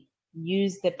actually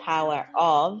use the power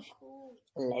of,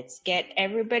 let's get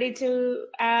everybody to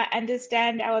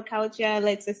understand our culture.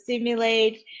 Let's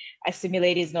assimilate.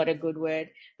 Assimilate is not a good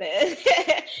word.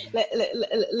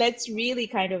 Let's really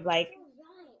kind of like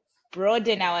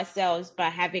broaden ourselves by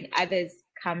having others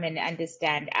come and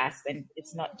understand us. And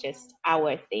it's not just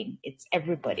our thing, it's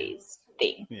everybody's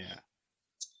thing. Yeah.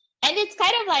 And it's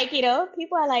kind of like,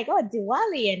 people are like, oh,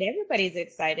 Diwali, and everybody's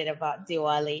excited about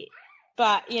Diwali.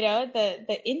 But,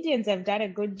 the Indians have done a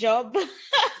good job.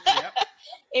 Yep.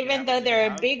 Even though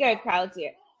they're a bigger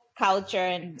culture,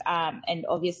 and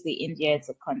obviously India is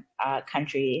a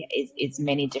country, is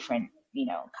many different,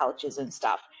 cultures and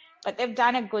stuff. But they've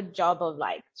done a good job of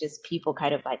like just people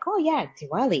kind of like, oh yeah,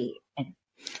 Diwali, and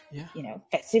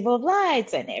Festival of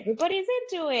Lights, and everybody's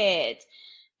into it.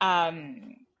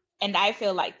 And I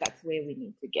feel like that's where we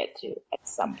need to get to at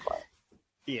some point.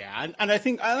 Yeah, and I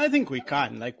think we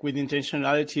can, like, with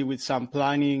intentionality, with some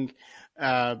planning.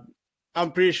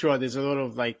 I'm pretty sure there's a lot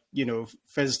of like,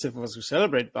 festivals we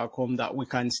celebrate back home that we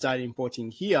can start importing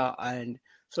here and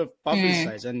sort of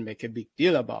publicize and make a big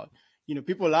deal about.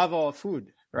 People love our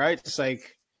food, right? It's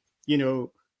like,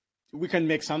 we can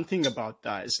make something about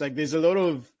that. It's like there's a lot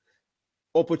of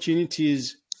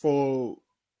opportunities for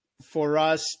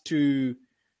us to,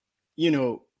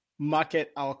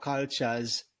 market our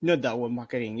cultures. Not that we're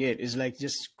marketing it. It's like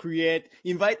just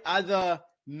invite other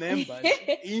members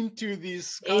into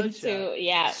this culture,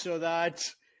 so that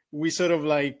we sort of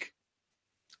like,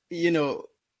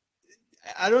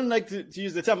 I don't like to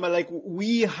use the term, but like,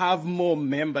 we have more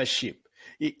membership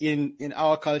in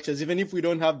our cultures, even if we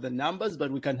don't have the numbers, but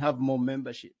we can have more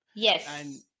membership. Yes.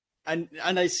 And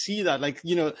I see that, like,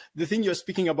 the thing you're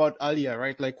speaking about earlier,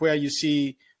 right? Like, where you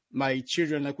see my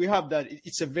children, like, we have that.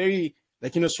 It's a very,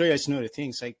 like, in Australia, it's not a thing.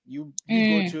 It's like you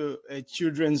go to a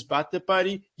children's birthday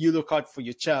party, you look out for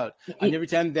your child, and every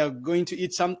time they're going to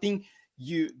eat something,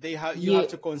 you have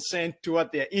to consent to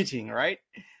what they're eating, right?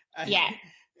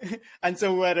 And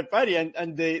so we're at a party,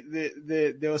 and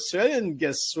the Australian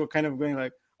guests were kind of going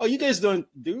like, "Oh, you guys don't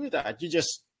do that. You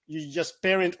just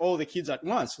parent all the kids at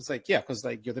once." It's like, yeah, because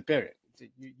like you're the parent.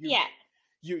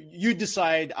 You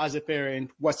decide as a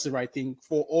parent what's the right thing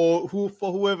for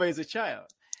whoever is a child.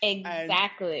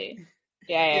 Exactly.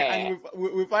 And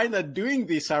we find that doing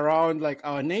this around like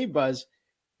our neighbors,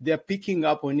 they're picking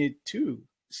up on it too.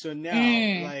 So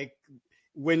now, like,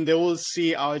 when they will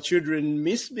see our children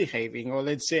misbehaving, or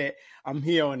let's say I'm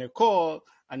here on a call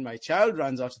and my child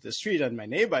runs out to the street and my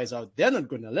neighbor is out, they're not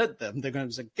going to let them. They're going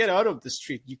to say, get out of the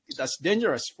street. That's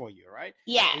dangerous for you, right?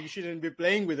 Yeah. You shouldn't be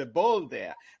playing with a ball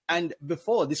there. And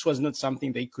before, this was not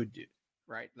something they could do,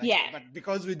 right? Like, but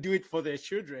because we do it for their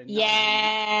children. So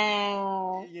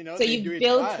you've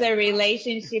built the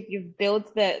relationship, you've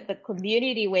built the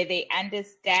community where they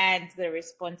understand the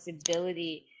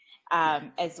responsibility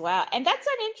as well. And that's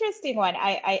an interesting one.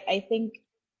 I think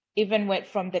even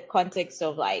from the context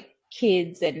of like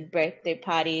kids and birthday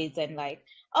parties and like,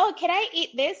 oh, can I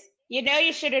eat this?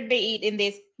 You shouldn't be eating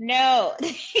this. No.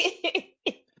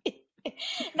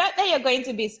 Not that you're going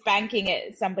to be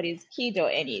spanking somebody's kid or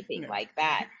anything like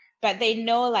that, but they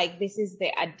know like this is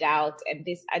the adult, and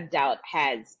this adult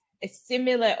has a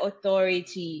similar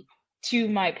authority to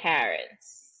my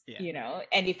parents,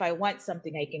 and if I want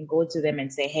something, I can go to them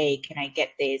and say, hey, can I get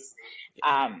this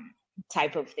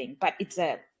type of thing. But it's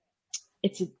a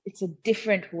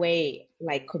different way,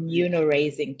 like communal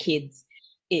raising kids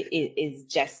is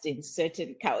just in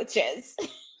certain cultures.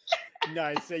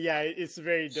 No, it's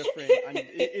very different, and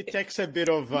it takes a bit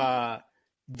of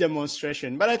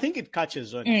demonstration, but I think it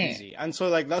catches on easy. And so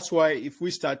like, that's why if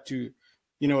we start to,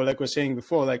 you know, like we're saying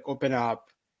before, like open up,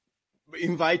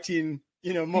 inviting,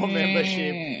 you know, more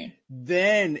membership,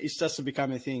 then it starts to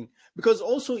become a thing. Because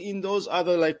also in those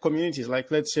other like communities,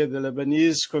 like let's say the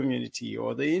Lebanese community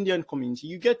or the Indian community,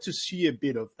 you get to see a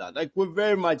bit of that. Like we're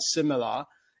very much similar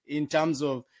in terms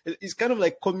of, it's kind of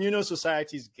like communal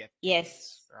societies get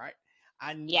this, right?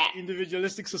 And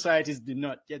individualistic societies do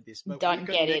not get this. But don't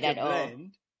get it at all.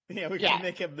 Yeah, we can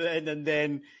make a blend, and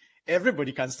then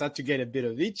everybody can start to get a bit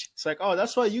of each. It's like, oh,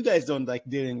 that's why you guys don't like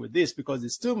dealing with this, because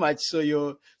it's too much. So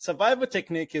your survival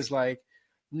technique is like,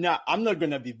 nah, I'm not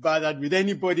going to be bothered with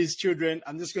anybody's children.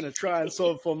 I'm just going to try and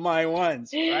solve for my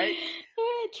ones, right?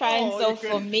 Try and solve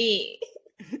for me.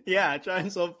 Yeah, try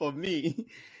and solve for me.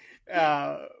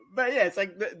 But yeah, it's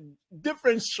like the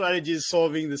different strategies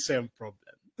solving the same problem.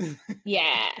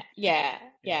 Yeah.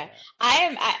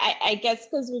 I guess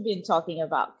because we've been talking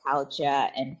about culture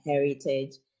and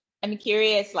heritage, I'm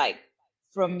curious, like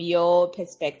from your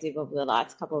perspective over the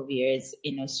last couple of years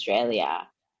in Australia,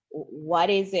 what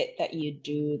is it that you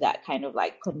do that kind of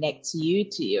like connects you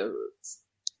to your roots?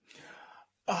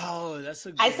 Oh, that's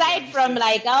a good aside from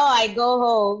like, oh, I go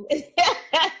home.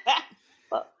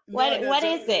 What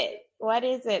is it? What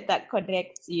is it that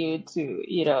connects you to,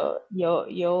 you know,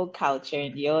 your culture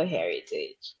and your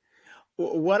heritage?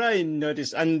 What I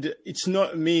noticed, and it's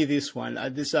not me, this one,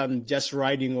 I'm just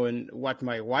riding on what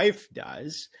my wife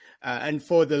does. And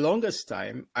for the longest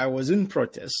time, I was in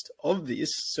protest of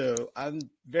this. So I'm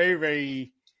very,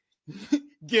 very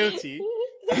guilty.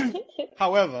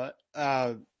 However,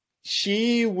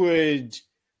 she would,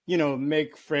 you know,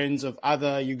 make friends of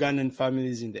other Ugandan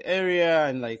families in the area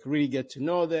and like really get to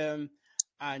know them.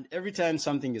 And every time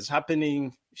something is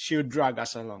happening, she would drag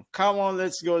us along. Come on,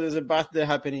 let's go. There's a birthday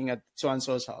happening at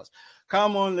so-and-so's house.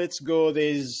 Come on, let's go.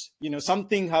 There's, you know,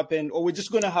 something happened, or we're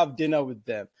just going to have dinner with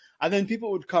them. And then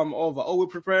people would come over. Oh,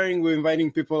 we're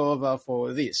inviting people over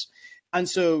for this. And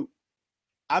so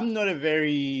I'm not a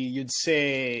very, you'd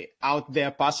say, out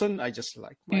there person. I just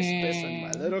like my space and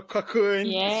my little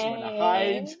cocoon. Just want to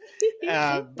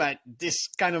hide. But this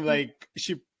kind of like,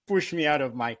 she pushed me out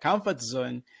of my comfort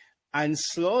zone. And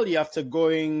slowly, after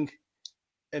going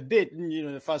a bit, you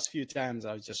know, the first few times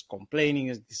I was just complaining,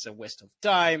 this is a waste of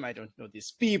time. I don't know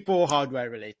these people. How do I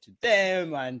relate to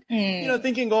them? And, you know,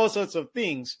 thinking all sorts of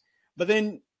things. But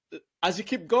then as you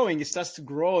keep going, it starts to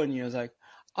grow, and you're like,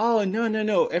 oh,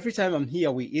 no. Every time I'm here,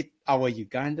 we eat our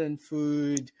Ugandan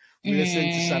food. We listen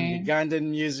to some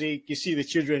Ugandan music. You see the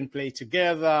children play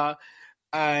together.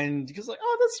 And it's like,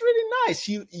 oh, that's really nice.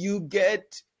 You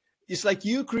get... It's like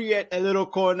you create a little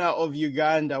corner of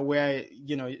Uganda where,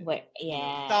 you know,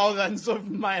 thousands of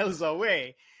miles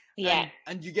away. Yeah.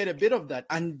 And you get a bit of that.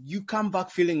 And you come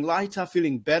back feeling lighter,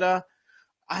 feeling better.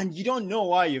 And you don't know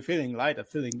why you're feeling lighter,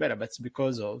 feeling better, but it's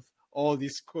because of all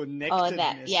this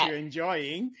connectedness you're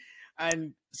enjoying.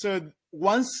 And so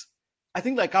once, I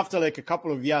think like after like a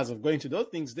couple of years of going to those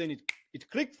things, then it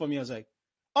clicked for me. I was like,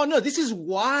 oh no, this is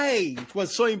why it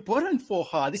was so important for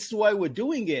her. This is why we're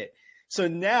doing it. So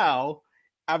now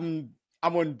I'm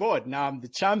on board. Now I'm the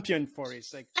champion for it.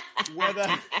 It's like whether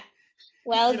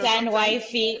well done,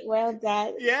 wifey. Well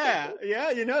done. Yeah.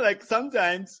 You know, like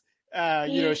sometimes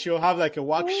you know, she'll have like a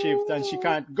work shift and she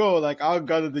can't go. Like I'll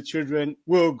gather the children,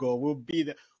 we'll go, we'll be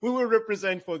there. We will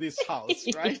represent for this house,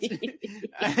 right?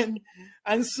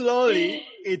 and slowly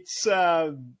it's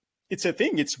a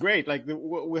thing. It's great. Like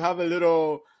we have a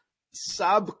little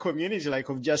sub community like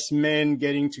of just men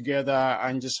getting together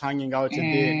and just hanging out a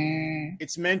bit.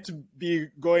 It's meant to be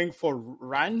going for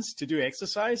runs to do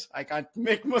exercise. I can't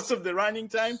make most of the running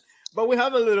time, but we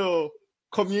have a little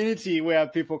community where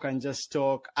people can just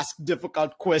talk, ask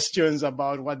difficult questions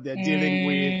about what they're dealing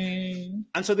with.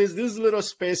 And so there's these little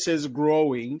spaces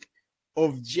growing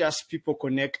of just people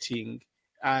connecting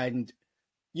and,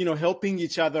 you know, helping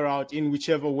each other out in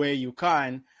whichever way you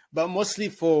can, but mostly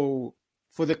for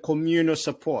the communal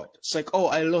support. It's like, oh,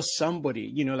 I lost somebody,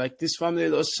 you know, like this family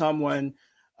lost someone,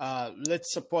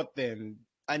 let's support them.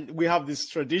 And we have this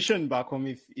tradition back home.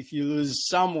 If you lose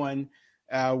someone,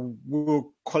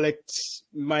 we'll collect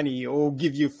money or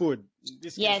give you food.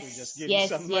 This case, we just give you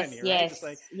some money, right? Just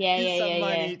like give some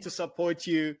money to support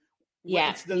you.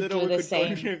 It's the little we could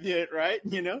contribute, right?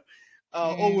 You know,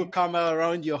 or we'll come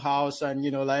around your house and, you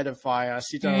know, light a fire,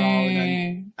 sit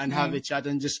around and have a chat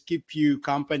and just keep you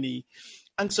company.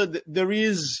 And so there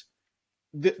is,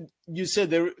 you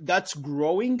said that's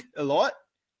growing a lot,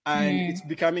 and it's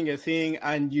becoming a thing.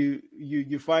 And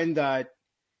you find that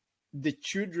the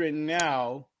children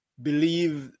now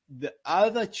believe the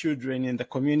other children in the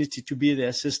community to be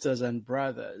their sisters and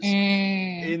brothers.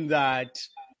 in that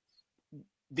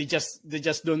they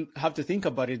just don't have to think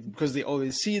about it because they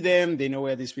always see them, they know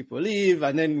where these people live,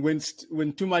 and then when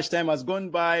too much time has gone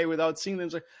by without seeing them,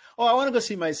 it's like, oh, I want to go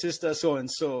see my sister so and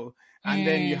so, and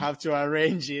then you have to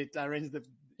arrange to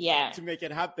make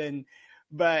it happen.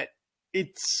 But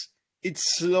it's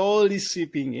slowly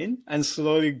seeping in and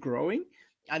slowly growing,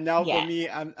 and now for me,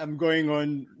 I'm going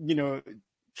on,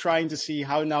 trying to see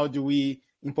how now do we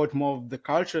import more of the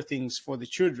culture things for the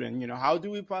children. How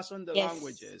do we pass on the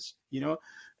languages?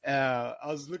 I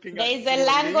was looking there's at a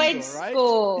language right?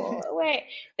 school. Wait,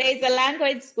 there's a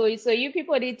language school. So you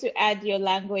people need to add your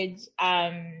language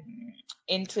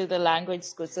into the language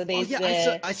school. So there's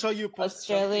I saw you post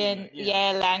Australian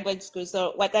language school.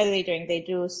 So what are they doing? They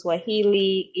do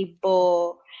Swahili,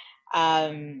 Igbo,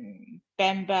 Bemba,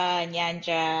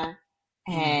 Nyanja,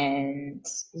 and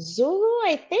Zulu,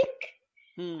 I think.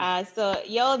 So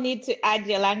you'll need to add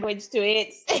your language to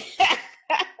it.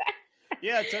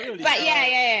 Yeah, totally. But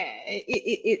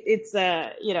it's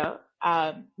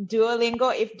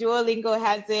Duolingo. If Duolingo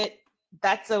has it,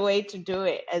 that's a way to do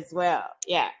it as well.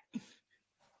 Yeah.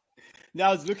 Now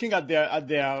I was looking at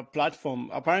their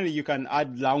platform. Apparently, you can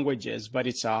add languages, but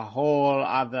it's a whole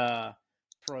other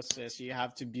process. You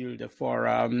have to build a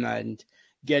forum and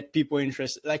get people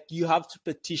interested. Like you have to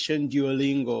petition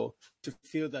Duolingo to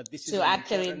feel that this is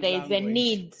actually there's a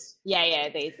need. Yeah,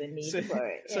 there's a need for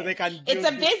it. So they can. It's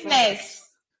a business.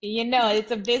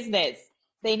 It's a business.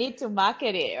 They need to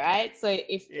market it, right? So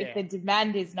if the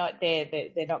demand is not there,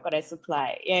 they're not going to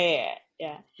supply. Yeah.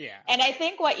 And I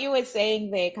think what you were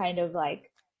saying there, kind of like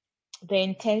the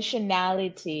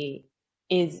intentionality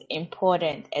is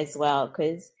important as well,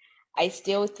 because I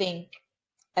still think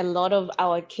a lot of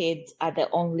our kids are the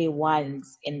only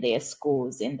ones in their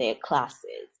schools, in their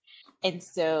classes. And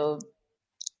so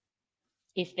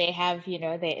if they have,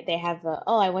 they have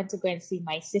I want to go and see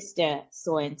my sister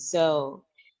so-and-so,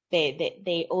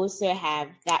 they also have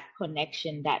that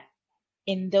connection that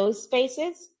in those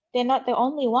spaces, they're not the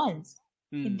only ones.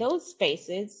 In those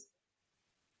spaces,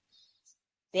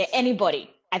 they're anybody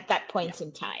at that point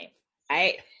in time,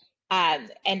 right?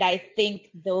 And I think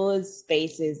those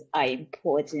spaces are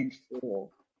important for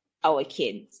our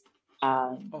kids.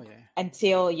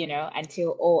 Until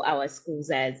all our schools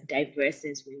are as diverse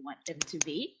as we want them to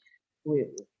be,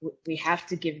 we have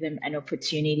to give them an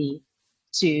opportunity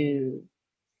to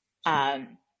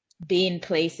be in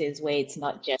places where it's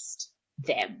not just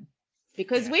them.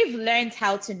 Because we've learned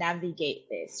how to navigate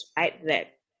this, right?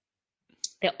 That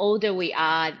the older we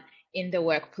are in the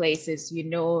workplaces,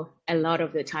 a lot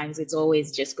of the times it's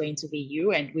always just going to be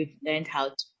you, and we've learned how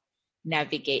to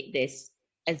navigate this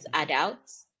as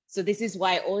adults. So this is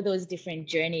why all those different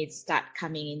journeys start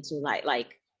coming into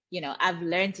I've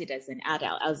learned it as an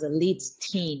adult. I was a late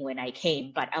teen when I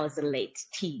came, but I was a late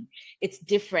teen. It's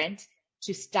different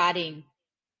to starting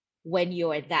when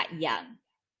you're that young,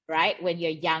 right? When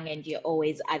you're young and you're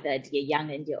always othered,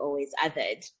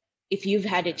 If you've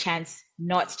had a chance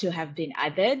not to have been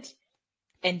othered,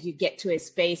 and you get to a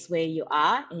space where you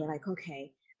are, and you're like,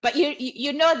 okay, but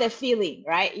you know the feeling,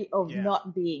 right, of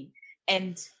not being.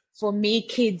 And for me,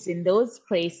 kids in those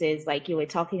places, like you were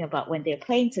talking about, when they're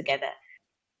playing together,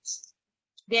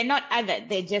 they're not othered.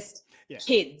 They're just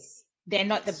kids. They're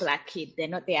not the black kid. They're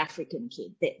not the African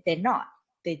kid. They're not.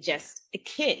 They're just a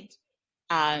kid.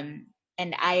 And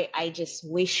I just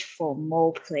wish for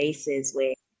more places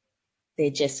where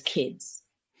they're just kids.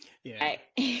 Yeah. Right?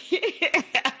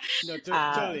 No,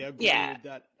 totally agree with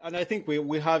that. And I think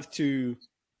we have to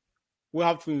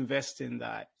invest in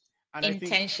that. And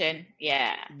intention,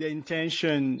 I think the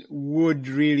intention would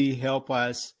really help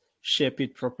us shape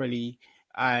it properly.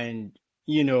 And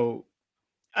with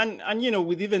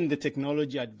even the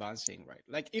technology advancing, right?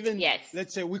 Like even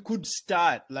let's say we could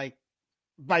start like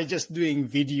by just doing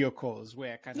video calls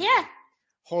where kind of like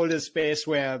hold a space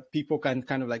where people can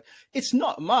kind of like, it's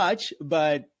not much,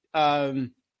 but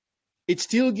it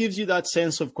still gives you that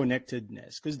sense of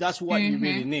connectedness, because that's what you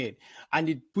really need. And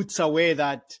it puts away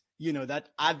that, that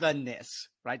otherness,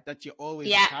 right? That you're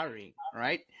always carrying,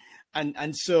 right?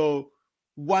 And so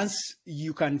once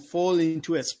you can fall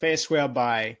into a space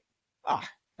whereby,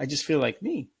 I just feel like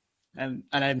me, and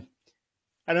I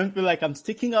don't feel like I'm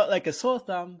sticking out like a sore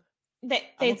thumb.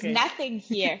 There's nothing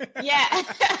here. Yeah.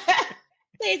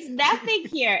 There's nothing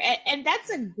here. And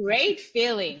that's a great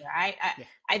feeling, right?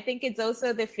 I think it's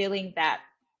also the feeling that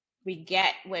we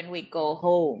get when we go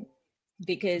home,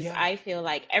 because I feel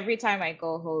like every time I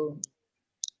go home,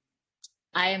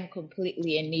 I am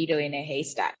completely a needle in a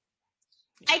haystack.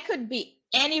 I could be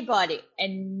anybody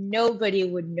and nobody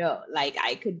would know. Like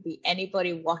I could be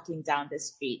anybody walking down the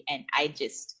street and I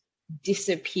just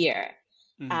disappear.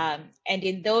 Mm. And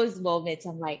in those moments,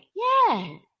 I'm like, yeah,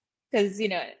 because, you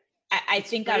know, I It's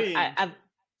think freeing.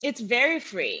 it's very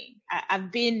freeing.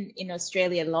 I've been in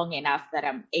Australia long enough that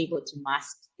I'm able to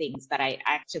mask things that I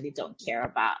actually don't care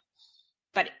about.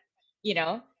 But, you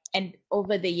know, and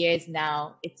over the years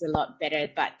now, it's a lot better.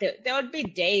 But there would be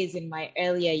days in my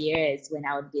earlier years when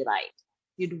I would be like,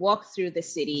 you'd walk through the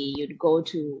city, you'd go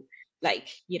to, like,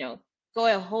 you know,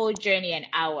 go a whole journey an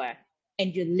hour,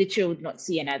 and you literally would not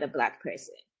see another Black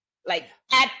person, like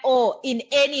at all, in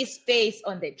any space,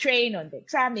 on the train, on the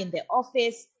tram, in the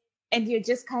office. And you're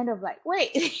just kind of like,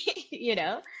 wait, you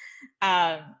know?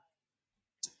 Um,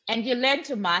 and you learn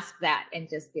to mask that and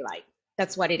just be like,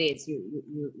 that's what it is.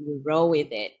 You roll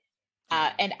with it.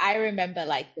 Yeah. And I remember,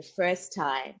 like, the first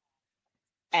time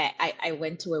I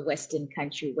went to a Western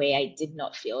country where I did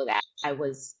not feel that. I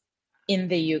was in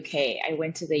the UK. I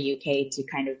went to the UK to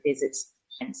kind of visit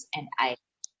friends, and I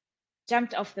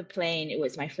jumped off the plane. It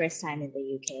was my first time in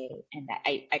the UK, and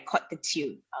I caught the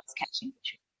tube. I was catching the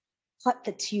train. Caught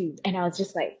the tube, and I was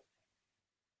just like,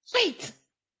 wait,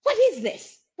 what is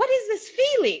this? What is this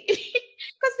feeling?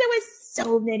 Because there were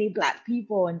so many Black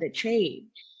people on the train.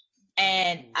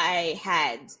 And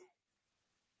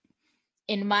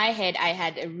in my head, I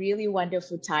had a really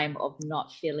wonderful time of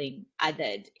not feeling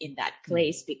othered in that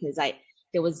place, because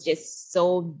there was just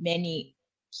so many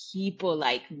people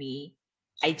like me.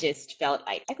 I just felt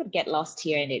like I could get lost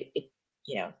here and it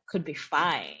you know, could be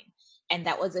fine. And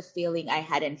that was a feeling I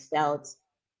hadn't felt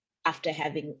after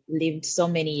having lived so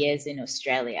many years in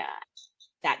Australia,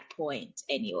 that point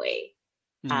anyway.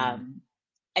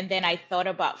 And then I thought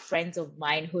about friends of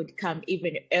mine who'd come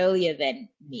even earlier than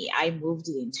me. I moved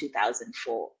in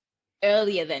 2004.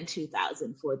 Earlier than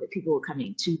 2004, the people were coming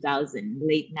in 2000,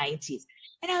 late 90s.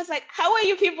 And I was like, how are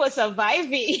you people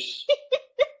surviving?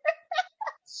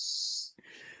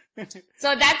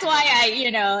 So that's why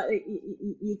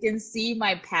you can see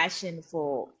my passion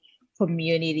for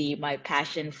community, my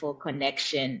passion for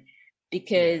connection,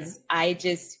 because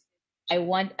I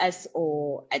want us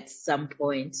all at some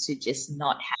point to just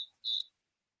not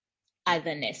have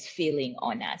otherness feeling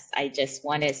on us. I just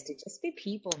want us to just be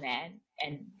people, man.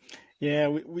 And yeah,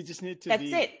 we just need to that's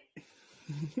be. it.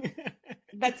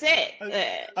 That's it.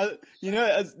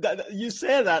 You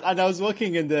say that, and we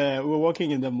were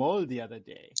walking in the mall the other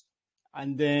day,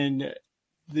 and then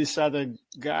this other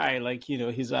guy, like, you know,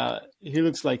 he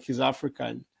looks like he's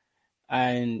African,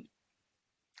 and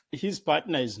his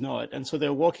partner is not, and so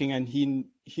they're walking, and he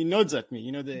nods at me,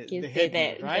 you know, the head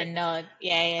nod, right? The nod,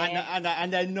 yeah.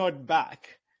 And I nod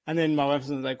back, and then my wife's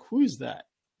like, "Who is that?"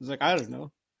 I was like, "I don't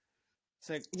know." It's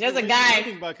like, just a guy.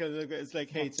 Back, it's like,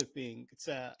 hey, it's a thing. It's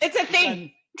a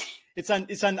thing. It's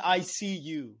an I see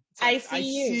you. Like, I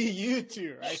see you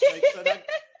too, right? Like,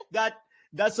 so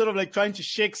that's sort of like trying to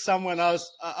shake someone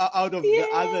else out of the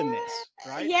otherness,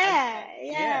 right?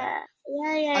 Yeah.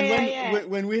 And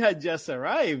when we had just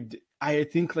arrived, I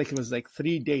think like it was like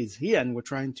 3 days here, and we're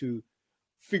trying to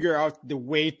figure out the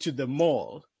way to the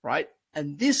mall, right?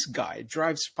 And this guy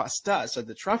drives past us at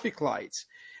the traffic lights,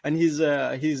 and he's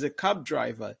a cab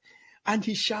driver, and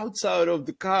he shouts out of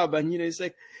the cab, and, you know, he's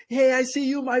like, "Hey, I see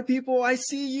you, my people, I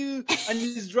see you." And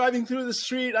he's driving through the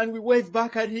street, and we waved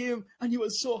back at him, and he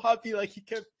was so happy, like he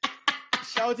kept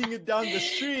shouting it down the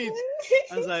street.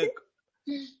 I was like,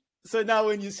 so now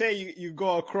when you say you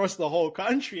go across the whole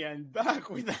country and back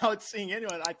without seeing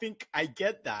anyone, I think I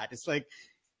get that. It's like,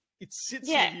 it sits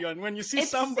with you, and when you see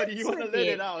somebody, you want to let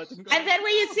it out. And then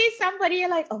when you see somebody, you're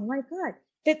like, oh my God,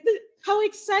 how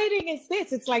exciting is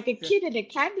this? It's like a kid in a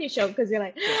candy shop, because you're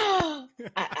like, oh,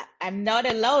 I'm not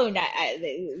alone.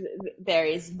 There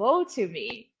is more to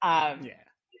me.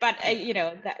 But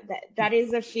that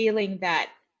is a feeling that,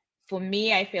 for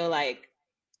me, I feel like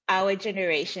our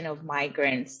generation of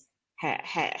migrants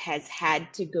has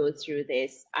had to go through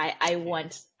this. I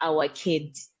want our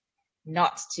kids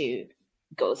not to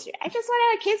go through. I just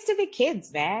want our kids to be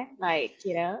kids, man. Like,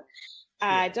 you know,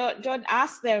 don't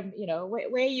ask them, you know, where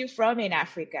are you from in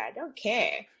Africa? I don't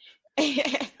care.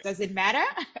 Does it matter?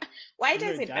 Why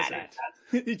does it matter?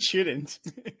 It shouldn't.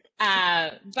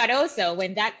 But also,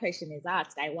 when that question is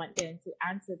asked, I want them to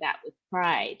answer that with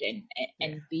pride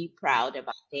and be proud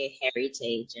about their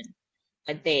heritage and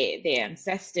what their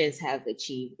ancestors have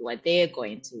achieved, what they're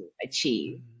going to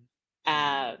achieve.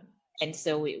 And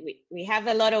so we have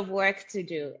a lot of work to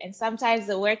do. And sometimes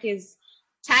the work is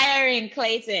tiring,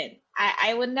 Clayton.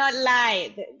 I would not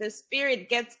lie. The spirit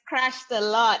gets crushed a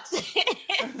lot.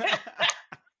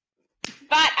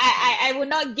 But I would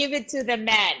not give it to the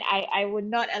man. I would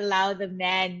not allow the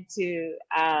man to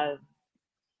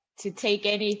take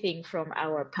anything from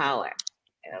our power.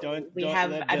 We don't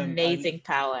have let them. And amazing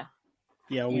power.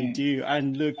 yeah, we do.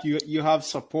 And look, you have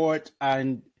support,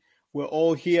 and we're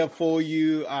all here for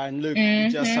you. And look, you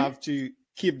just have to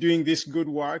keep doing this good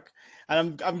work.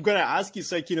 And I'm gonna ask you,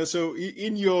 like, so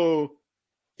in your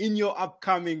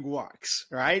upcoming works,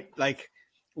 right? Like,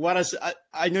 what is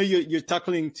I know you're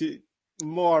tackling to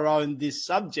more around this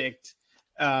subject,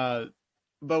 but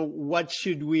what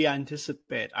should we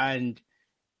anticipate? And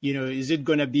is it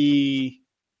gonna be?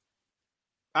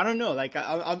 I don't know. Like,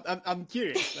 I'm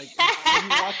curious. Like, are you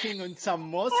working on some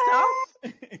more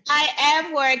stuff? I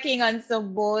am working on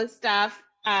some more stuff,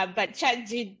 but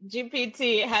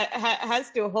GPT has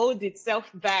to hold itself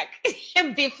back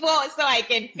before, so I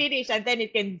can finish, and then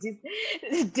it can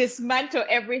dismantle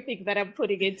everything that I'm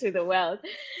putting into the world.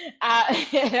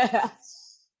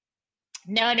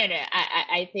 No.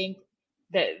 I think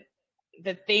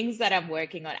the things that I'm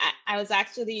working on. I was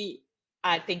actually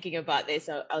thinking about this.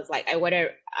 I was like,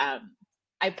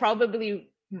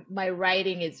 my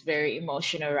writing is very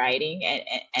emotional writing,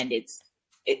 and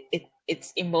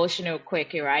it's emotional,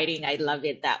 quirky writing. I love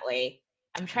it that way.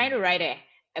 I'm trying to write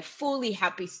a fully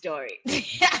happy story.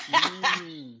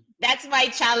 That's my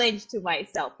challenge to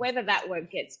myself. Whether that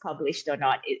work gets published or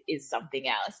not is something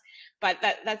else. But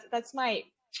that's my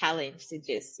challenge, to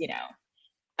just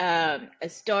a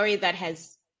story that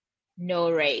has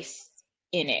no race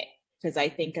in it, because I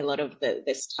think a lot of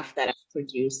the stuff that I've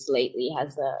produced lately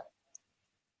has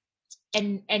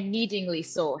and needingly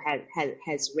so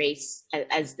has race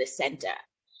as the center.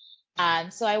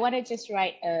 So I want to just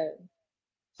write a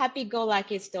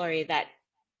happy-go-lucky story that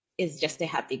is just a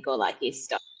happy-go-lucky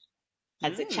story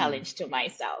as a challenge to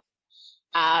myself.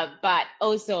 But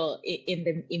also in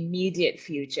the immediate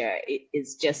future, it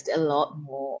is just a lot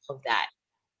more of that.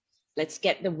 Let's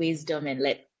get the wisdom, and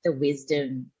let the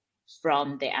wisdom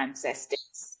from the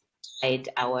ancestors guide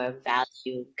our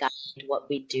value, guide what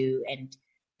we do, and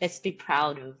let's be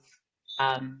proud of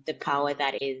the power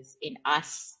that is in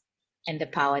us and the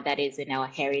power that is in our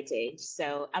heritage.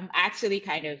 So I'm actually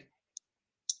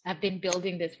I've been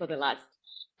building this for the last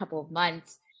couple of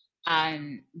months,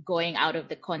 going out of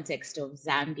the context of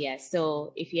Zambia.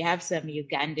 So if you have some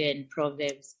Ugandan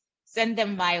proverbs, send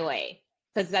them my way,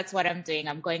 because that's what I'm doing.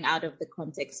 I'm going out of the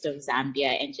context of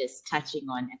Zambia and just touching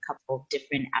on a couple of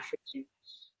different African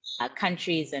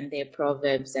countries and their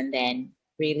proverbs, and then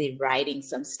really writing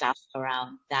some stuff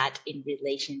around that in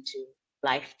relation to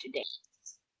life today.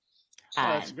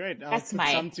 That's great. I'll put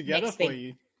some together for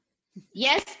you.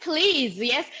 Yes, please.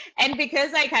 Yes. And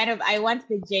because I want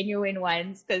the genuine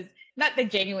ones, because not the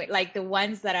genuine, like the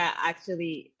ones that are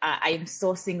actually, I am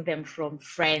sourcing them from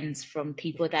friends, from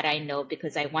people that I know,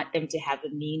 because I want them to have a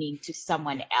meaning to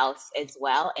someone else as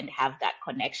well and have that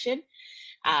connection.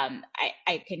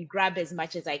 I can grab as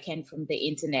much as I can from the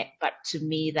internet, but to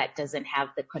me, that doesn't have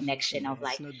the connection of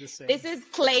like, this is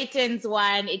Clayton's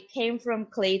one. It came from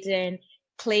Clayton.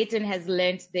 Clayton has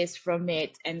learned this from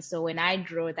it. And so when I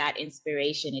draw that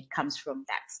inspiration, it comes from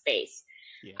that space.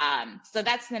 Yeah. So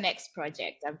that's the next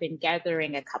project. I've been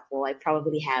gathering a couple. I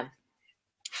probably have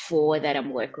 4 that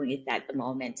I'm working with at the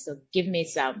moment. So give me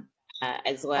some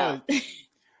as well.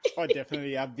 Oh,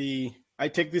 definitely. I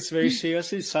take this very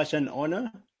seriously. It's such an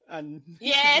honor. And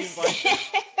yes.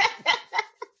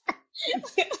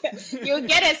 You'll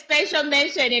get a special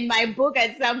mention in my book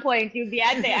at some point. You'll be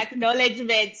at the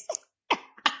acknowledgements.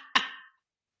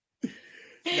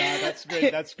 No, that's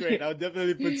great. That's great. I'll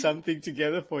definitely put something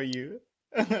together for you.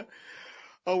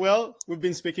 Oh, well, we've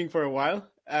been speaking for a while,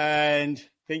 and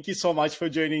thank you so much for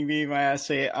joining me,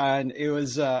 Mayase. And it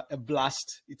was a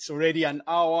blast. It's already an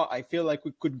hour. I feel like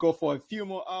we could go for a few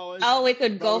more hours. Oh, we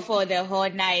could go for the whole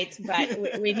night,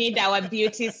 but we need our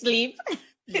beauty sleep.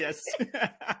 Yes.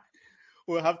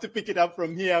 We'll have to pick it up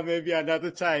from here maybe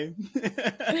another time.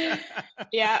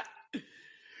 Yeah.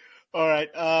 All right.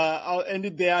 I'll end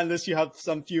it there unless you have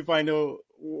some few final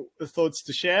thoughts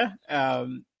to share.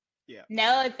 Yeah.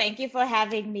 No, thank you for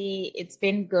having me. It's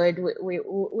been good. We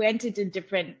went into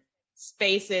different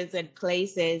spaces and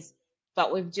places,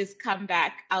 but we've just come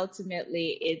back.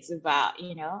 Ultimately, it's about,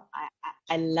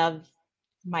 I love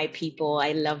my people.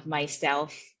 I love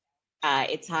myself.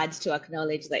 It's hard to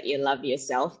acknowledge that you love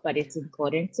yourself, but it's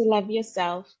important to love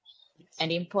yourself.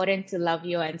 And important to love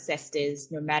your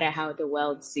ancestors, no matter how the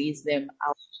world sees them.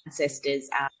 Our ancestors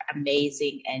are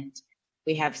amazing, and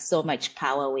we have so much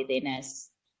power within us.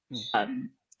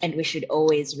 And we should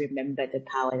always remember the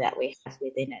power that we have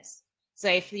within us. So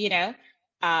if,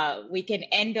 we can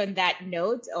end on that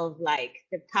note of like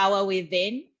the power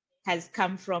within has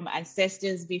come from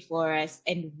ancestors before us,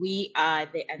 and we are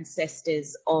the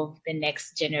ancestors of the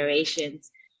next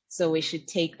generations. So we should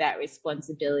take that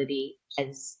responsibility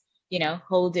as,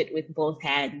 hold it with both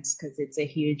hands, because it's a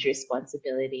huge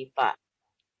responsibility. But,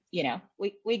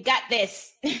 we got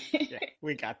this. Yeah,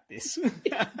 we got this.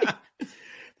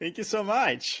 Thank you so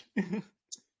much.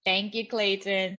 Thank you, Clayton.